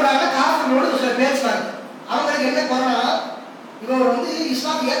 ரசூலுல்லாஹ் என்ன பண்றாங்க, காஃபிரோடு சில பேசுறாங்க. அவங்களுக்கு என்ன குறைனா, இவர் வந்து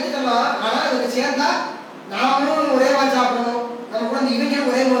இஸ்லாம் ஏற்றுக்கலாம், ஆனால் இவருக்கு சேர்ந்தா நாமளும் ஒரே மாதிரி சாப்பிடணும், நம்ம கூட இவங்களும்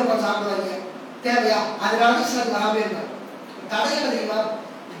ஒரே மாதிரி சாப்பிடுவாங்க, தேவையா? அதனால இஸ்லாத்துக்கு வராமே இருந்தாங்க. தடை என்ன தெரியுமா?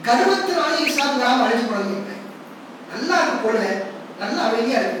 கர்வத்தினாலே இஸ்லாத்துக்கு வராமல் அழிஞ்சு போடுறாங்க. நல்லா இருக்கு போல, நல்லா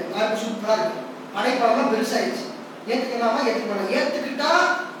அமைதியா இருக்கு, யாருக்கு சூப்பரா இருக்கு, படைப்பெல்லாம் பெருசாயிடுச்சு, ஏற்றுக்கலாமா? ஏற்றுக்கணும். ஏற்றுக்கிட்டா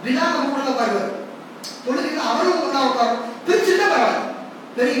விழா நம்ம உள்ள உட்காருவார், தொழுகைக்கு அவரும் உள்ள உட்காரும், பிரிச்சுட்டா பரவாயில்ல.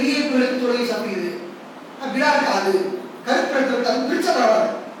 பெரிய விஐபிகளுக்கு தொழுகை சமைக்குது, விழா இருக்காது, கருத்து அது பிரிச்சா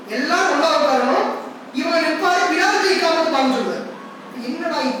பரவாயில்ல, எல்லாரும் உள்ள உட்காரணும். இவங்க நிற்பாரு, விழாவுக்கு இக்காமத்து பாங்க சொல்லுவார்.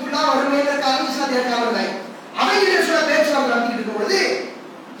 என்னடா இப்படிலாம் வறுமையினருக்காக இஸ்லாத்தை ஏற்காம இருந்தாங்க. அவங்க சொல்ல பேச்சுவார்த்தை நடத்திக்கிட்டு இருக்கும் பொழுது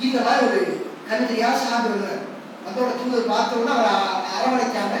இந்த மாதிரி ஒரு கண்ணியா சார்ந்து வருகிறார். அதோட தூதர் பார்த்தோம்னா அவர்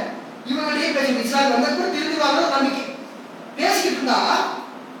அரவணைக்காம இவங்களே பேசிட்டு இஸ்லாம் வந்த கூட திருந்துவாங்க நம்பிக்கை பேசிக்கிட்டு இருந்தா,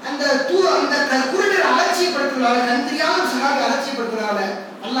 அந்த குருடர் அலட்சியப்படுத்துறதுனால, கந்திரியான சகாக அலட்சியப்படுத்துறதுனால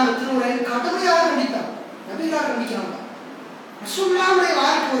அல்லாஹ் திருமுறை கடுமையாக கண்டித்தார். நபிகளாக கண்டிக்கிறாங்க. ரசூலுல்லாஹ்வுடைய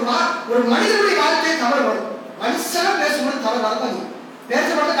வாழ்க்கை ஒரு மனிதனுடைய வாழ்க்கையை தவறு வரும். மனுஷனா பேசும்போது தவறு வரதான்.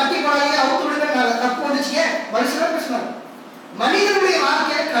 பேசப்பட்ட கட்டி போடாதீங்க, அவுத்து விடுங்க, தப்பு வந்துச்சுங்க, மனுஷனா பேசுவாங்க. மனிதனுடைய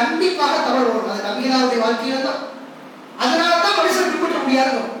வாழ்க்கையில கண்டிப்பாக தவறு வரும். அது நபிகளாருடைய வாழ்க்கையில தான். அதனாலதான் மனுஷனை பின்பற்ற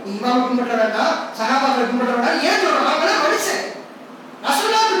முடியாது. நீ இமாமை பின்பற்ற வேண்டாம், சஹாபாக்களை பின்பற்ற வேண்டாம். ஏன் சொல்றோம்? அவங்களாம் மனுஷன்.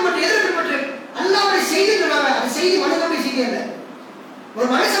 ரசூலுல்லாஹ் பின்பற்று, எதிர பின்பற்று. அல்லாஹ்வுடைய செய்தி சொன்னாங்க. அது செய்தி மனிதனுடைய செய்தி அல்ல. ஒரு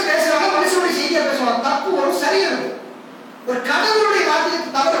மனுஷன் பேசுறாங்க, மனுஷனுடைய செய்தியா பேசுவாங்க. தப்பு வரும், சரியா இருக்கும். ஒரு கடவுளுடைய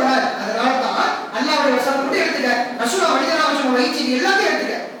வார்த்தைக்கு தவறு வராது. அதனாலதான் அல்லாஹ்வுடைய வசனம் கூட எடுத்துக்க, ரசூலுல்லாஹ் மனிதனாக சொன்ன வைச்சி எல்லாமே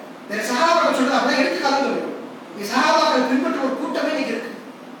எடுத்துக்க. வேற சஹாபாக்கள் சொல்றது அப்படியே எடுத்துக்காதான் சொல்லுவோம். இந்த சஹாபாக்கள் பின்பற்ற ஒரு கூட்டமே இன்னைக்கு இருக்கு.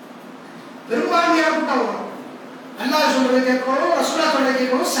 பெரும்பான்மையான கூட்டம் வரும். அல்லாஹ் சொல்றதை கேட்கணும், ரசூலுல்லாஹ் சொல்றதை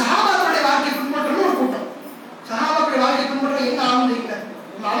கேட்கணும், சஹாபாக்களுடைய வாழ்க்கையை பின்பற்றணும் ஒரு கூட்டம். சஹாபாக்களுடைய வாழ்க்கையை பின்பற்ற என்ன ஆகும் இல்லை.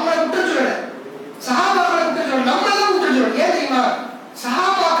 அவங்கள குற்றம் சொல்லல, சஹாபாக்களை குற்றம் சொல்லல, நம்மளதான் குற்றம் சொல்லணும். ஏன் தெரியுமா?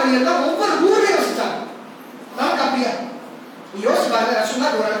 சஹாபாக்கள் எல்லாம் ஒவ்வொரு ஊர்லயும் வசிச்சாங்க. நமக்கு அப்படியா? நீ யோசிச்சு பாருங்க.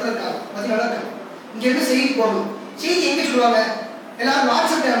 ரசூலுல்லாஹ் ஒரு இடத்துல இருக்காங்க, பதினாலு இருக்காங்க. இங்க இருந்து செய்தி போகணும். செய்தி எங்க சொல்லுவாங்க? எல்லாரும்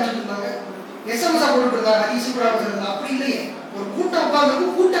வாட்ஸ்அப்ல அனுப்பிச்சுட்டு இருந்தாங்க, எஸ்எம்எஸ் போட்டு இருந்தாங்க, ஹதீஸ் குர்ஆன் இருந்தாங்க. அப்படி இல்லையே. ஒரு கூட்டம்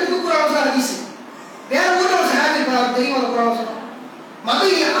உட்கார்ந்து கூட்டத்துக்கு குர்ஆன் ஹதீஸ். வேற ஊர்ல ஒரு சஹாபி இருப்பாரு, தெரியுமா? குர்ஆன் சொல்றாங்க. மது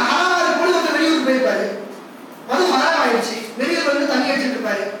ஹராமான பொழுது வந்து வெளியூருக்கு போயிருப்பாரு. மது ஹராம் ஆயிடுச்சு. வெளியூர் வந்து தண்ணி அடிச்சுட்டு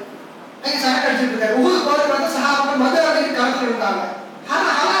இருப்பாரு, அங்க சரக்கு அடிச்சுட்டு இருக்காரு. உஹுத் போருக்கு வந்து சஹாபாக்கள் மது அடிச்சு களத்துல இருந்தாங்க.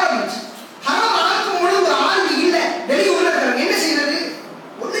 ஹராம் ஆயிடுச்சு. ஹராம் ஆக்கும் பொழுது ஒரு ஆள் இல்ல, வெளியூர்ல இருக்காங்க. என்ன செய்யறது?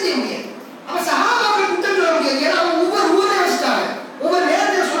 ஒண்ணு செய்ய முடியாது. அவன் சஹாபாக்கள் குற்றம் சொல்ல முடியாது. ஏன்னா அவங்க ஒவ்வொரு ஊர்ல வச்சுட்டாங்க, ஒவ்வொரு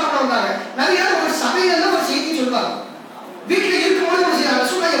நேரத்தில் சொல்லாம வந்தாங்க. நிறைய ஒரு சபையில ஒரு செய்தி சொல்லுவாங்க. வீட்டுல இருக்கும்போது ஒரு செய்தி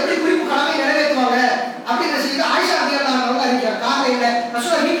ரசூலுல்லாஹ் எப்படி குறிப்பு கடமை நிறைவேற்றுவாங்க அப்படிங்கிற செய்தி ஆயிஷா ரலியல்லாஹு அன்ஹா அறிவிக்கிறாங்க. காரணம் என்ன?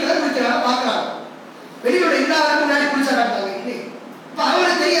 ரசூலுல்லாஹ் வீட்டுல தான் குளிக்கிறாங்க, பாக்குறாங்க. வெளியோட இல்லாதவங்க முன்னாடி குளிச்சா காட்டுறாங்க. இப்ப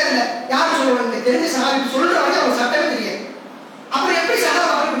அவங்களுக்கு தெரியாதுல்ல, யாரும் சொல்லுவாங்க. தெரிஞ்ச சஹாபி சொல்றவங்க அவங்க சட்டமே தெரியாது. அப்புறம் எப்படி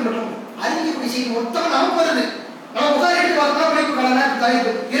சஹாபாக்கள் பின்பற்றணும்? அறிஞக்கூடிய செய்தி மொத்தம் நமக்கு வருது. நம்ம புகார் எடுத்து பார்த்தோம்னா குறிப்பு கடமை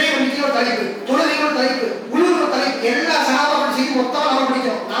தலைப்பு, இறைவனுக்கு ஒரு தலைப்பு, தொழுகைக்கு ஒரு தலைப்பு, உள்ளூர் ஒரு தலைப்பு, எல்லா சஹாபாக்கள் செய்தி மொத்தம் நம்ம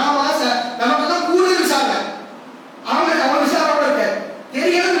படிக்கிறோம். நமக்கு தான் கூடுதல் விசாரணை. அவங்களுக்கு அவங்க விசாரணை இருக்காது,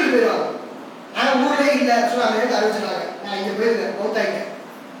 தெரியாத போயிடுவாங்க. நான் ஊர்லயே இல்ல சொன்னாங்க, அறிவிச்சிருக்காங்க, நான் இங்க போயிருக்கேன், மௌத்தாயிட்டேன்,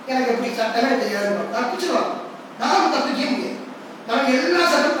 எனக்கு எப்படி சட்டமே தெரியாது, தப்பிச்சிருவாங்க. நானும் தப்பிக்க முடியாது. நமக்கு எல்லா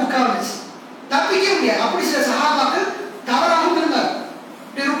சட்டமும் உட்கார்ந்துச்சு, தப்பிக்க முடியாது. அப்படி சில சஹாபாக்கள் தவறாகவும் இருந்தாங்க.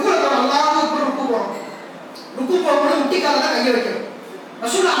 ருக்கு போறோம், ருக்கு போகும்போது முட்டிக்கால தான் கையை வைக்கணும்.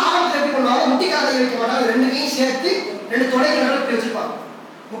 ரசூலுல்லாஹ் ஆரம்பத்தில் எப்படி பண்ணுவாங்க? முட்டிக்கால கை வைக்க மாட்டாங்க, ரெண்டு கையும் சேர்த்து ரெண்டு தொடைக்கு நடுவில் வச்சிருப்பாங்க.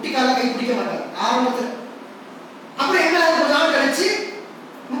 முட்டிக்கால கை பிடிக்க மாட்டாங்க ஆரம்பத்தில். அப்புறம் என்ன கொஞ்ச நாள் கழிச்சு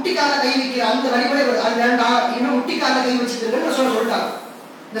முட்டிக்கால கை வைக்கிற அந்த வழிமுறை அது வேண்டாம், இன்னும் முட்டிக்கால கை வச்சுக்கிறேன்னு சொல்லிட்டாங்க.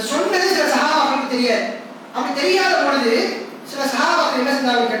 இந்த சொன்னது சில சஹாபாக்களுக்கு தெரியாது. அப்படி தெரியாத பொழுது சில சஹாபாக்கள் என்ன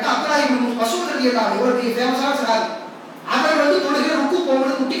செஞ்சாங்கன்னு கேட்டா, அப்துல்லாஹ் இப்னு மஸ்ஊத் ரலியல்லாஹு அன்ஹு ஒரு ஃபேமஸான சஹாபி. அவர் வந்து தொழுகிற ருக்கு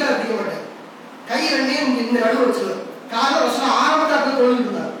போகும்போது முட்டிக்கால பிடிக்க மாட்டார், கை ரெண்டையும் இந்த நடுவில் வச்சிருவார். காரணம் ரசூலுல்லாஹ் ஆரம்பத்தில் அப்படி தொழுகிட்டு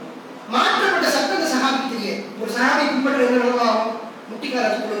இருந்தார். மாற்றப்பட்ட சட்டம் அந்த சஹாபிக்கு தெரியாது. ஒரு சஹாபி பின்பற்ற என்ன நிலவாகும்? முட்டிக்கால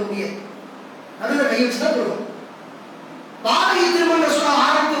வச்சு தொழுக முடியாது, நடுவில் கை வச்சு தான் தொழுகும். வாடகை திருமணம் ரசூலுல்லாஹ்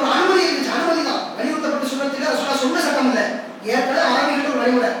ஆரம்பத்தில் ஒரு அனுமதி இருந்துச்சு, அனுமதி தான், வலியுறுத்தப்பட்ட சுன்னத்தில் ரசூலுல்லாஹ் சொன்ன சட்டம் இல்லை. ஏற்கனவே அரபிகள் ஒரு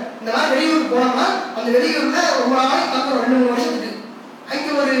வழிமுறை. இந்த மாதிரி வெளியூருக்கு போனோம்னா அந்த வெளியூர்ல ஒரு நாளைக்கு தங்குறோம், 2-3 வருஷத்துக்கு.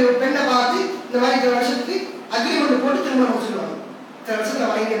 அங்கே ஒரு பெண்ணை பார்த்து இந்த மாதிரி இந்த வருஷத்துக்கு அக்ரிமெண்ட் போட்டு திருமணம் முடிச்சுடுவாங்க. இந்த வருஷத்துல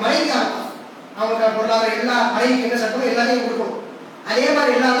மனைவியா இருக்கும், அவங்க பொருளாதார எல்லா மனைவிக்கு என்ன சட்டமோ எல்லாத்தையும் கொடுக்கணும். அதே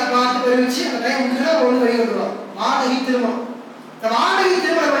மாதிரி எல்லாத்தையும் பார்த்து தெரிவிச்சு அந்த டைம் முடிச்சுன்னா ஒன்று வெளியே வந்துடுவாங்க. வாடகை திருமணம். இந்த வாடகை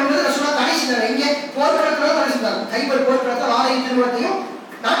திருமணம் என்பது ரசூலுல்லாஹ் தடை செஞ்சாங்க. இங்கே போர்க்களத்துல தடை செஞ்சாங்க. கைபர் போர்க்களத்துல வாடகை திருமணத்தையும்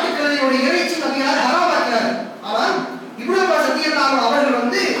நாட்டுக்கிழமையுடைய இறைச்சி நபியார் ஹராமாக்கிறார். ஆனால் இப்னு அப்பாஸ் ரலியல்லாஹு அன்ஹு அவர்கள்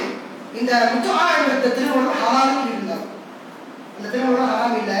வந்து இந்த முத்துஆ என்ற திருமணம் ஹலால்னு இருந்தாங்க. அந்த திருமணம்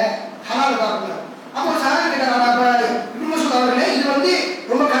ஹராம் இல்ல, ஹலால் தான். அப்போ சஹாபி கேட்டாங்க, இப்னு மஸ்ஊத் அவர்களே, இது வந்து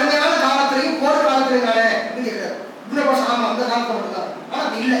ரொம்ப கடுமையான காலத்திலையும் போர் காலத்திலையும் தானே அப்படின்னு கேட்கிறார். இப்னு அப்பாஸ் ஆமா அந்த காலத்துல மட்டும்தான். ஆனா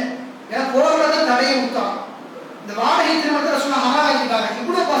அது இல்லை, ஏன்னா போர்ல தான் தடையை விட்டான். இந்த வாடகை திருமணத்தை ரசூலுல்லாஹ் ஹராம் ஆக்கிட்டாங்க.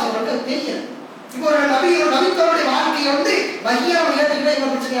 இப்னு அப்பாஸ் அவர்களுக்கு அது தெரியல. இப்போ ஒரு நபித்தோருடைய வாழ்க்கையை வந்து வஹியாவை ஏற்றுக்கிட்டா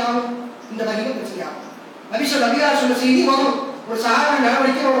என்ன பிரச்சனை ஆகும்? இந்த வஹியில பிரச்சனை ஆகும். நபியார் சொன்ன செய்தி வரும், ஒரு சஹாபி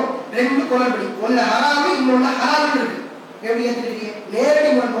நடவடிக்கை வரும், ரெண்டு குளறுபடி, ஒன்னு ஹராமு இன்னொன்னு ஹலால் இருக்கு. எப்படி ஏற்றுக்கிறீங்க? நேரடி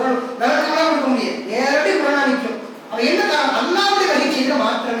முரண் விளக்கமாக கொடுக்க முடியாது, நேரடி முரணா நிற்கும். அவன் என்ன காரணம்? அல்லாஹ்வுடைய வகை செய்த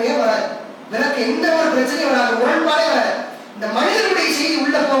மாற்றமே வராது, விளக்கு எந்த ஒரு பிரச்சனையும் வராது, முரண்பாடே வராது. இந்த மனிதனுடைய செய்தி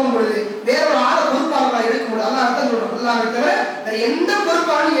உள்ள போகும்பொழுது வேற ஒரு ஆளை பொறுப்பாளர்களாக எடுக்கும்போது அல்லாஹ் அர்த்தம் சொல்றோம், அல்லாஹ் தவிர வேற எந்த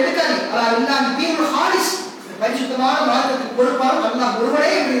பொறுப்பாளரும் எடுக்காது. அல்லாஹ் இல்லாத தீர்வு ஹாரிஸ், பரிசுத்தமான மார்க்கத்துக்கு பொறுப்பாளர் அல்லாஹ்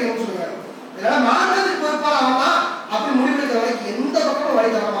ஒருவரே என்று சொல்றாரு. இதனால மார்க்கத்துக்கு பொறுப்பாளர் ஆகலாம் அப்படி முடிவெடுக்கிற வரைக்கும் எந்த பக்கமும் வழி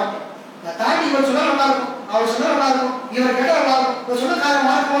தர மாட்டோம். நான் தாண்டி இவர் சொன்னா நல்லா இருக்கும், அவர் சொன்னா நல்லா இருக்கும், இவர் கேட்டா நல்லா இருக்கும், இவர் சொன்ன காரணம்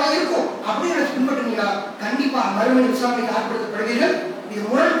மார்க்கமாக இருக்கும் அப்படின்னு பின்பற்றினீங்களா கண்டிப்பா மறுமையில் இஸ்லாமிற்கு ஆட்படுத்தப்படுவீர்கள். இது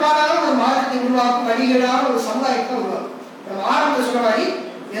முரண்பாடான ஒரு மார்க்கத்தை உருவாக்கும், வழிகேடான ஒரு சமுதாயத்தை உருவாக்கும். ஆரம்பத்தில் சொன்ன மாதிரி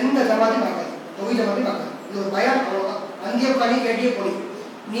எந்த ஜமாத்தையும் பார்க்காது, தொகுதி ஜமாத்தையும் பார்க்காது. இது ஒரு பயம், அவ்வளவுதான். அங்கேயே பண்ணி கேட்டியே போய்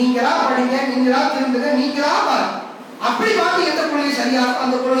நீங்களா படிங்க, நீங்களா திரும்புங்க, நீங்களா பாருங்க. அப்படி பார்த்து எந்த கொள்கை சரியாக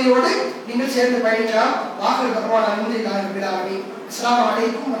அந்த கொள்கையோடு நீங்கள் சேர்ந்து பயணிக்கலாம். வாக்குறதுக்கு அப்புறமா நான் இந்திய விழாவை அஸ்ஸலாமு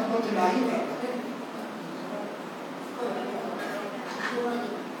அலைக்கும் வரஹ்மத்துல்லாஹி வபரகாத்துஹு.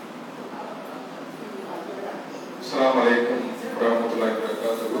 அஸ்ஸலாமு அலைக்கும் வரஹ்மத்துல்லாஹி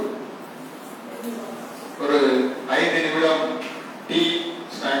வபரகாத்துஹு. ஒரு 5 நிமிடம் டீ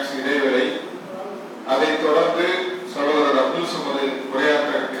ஸ்நாக்ஸ் இடைவேளை. அதைத் தொடர்ந்து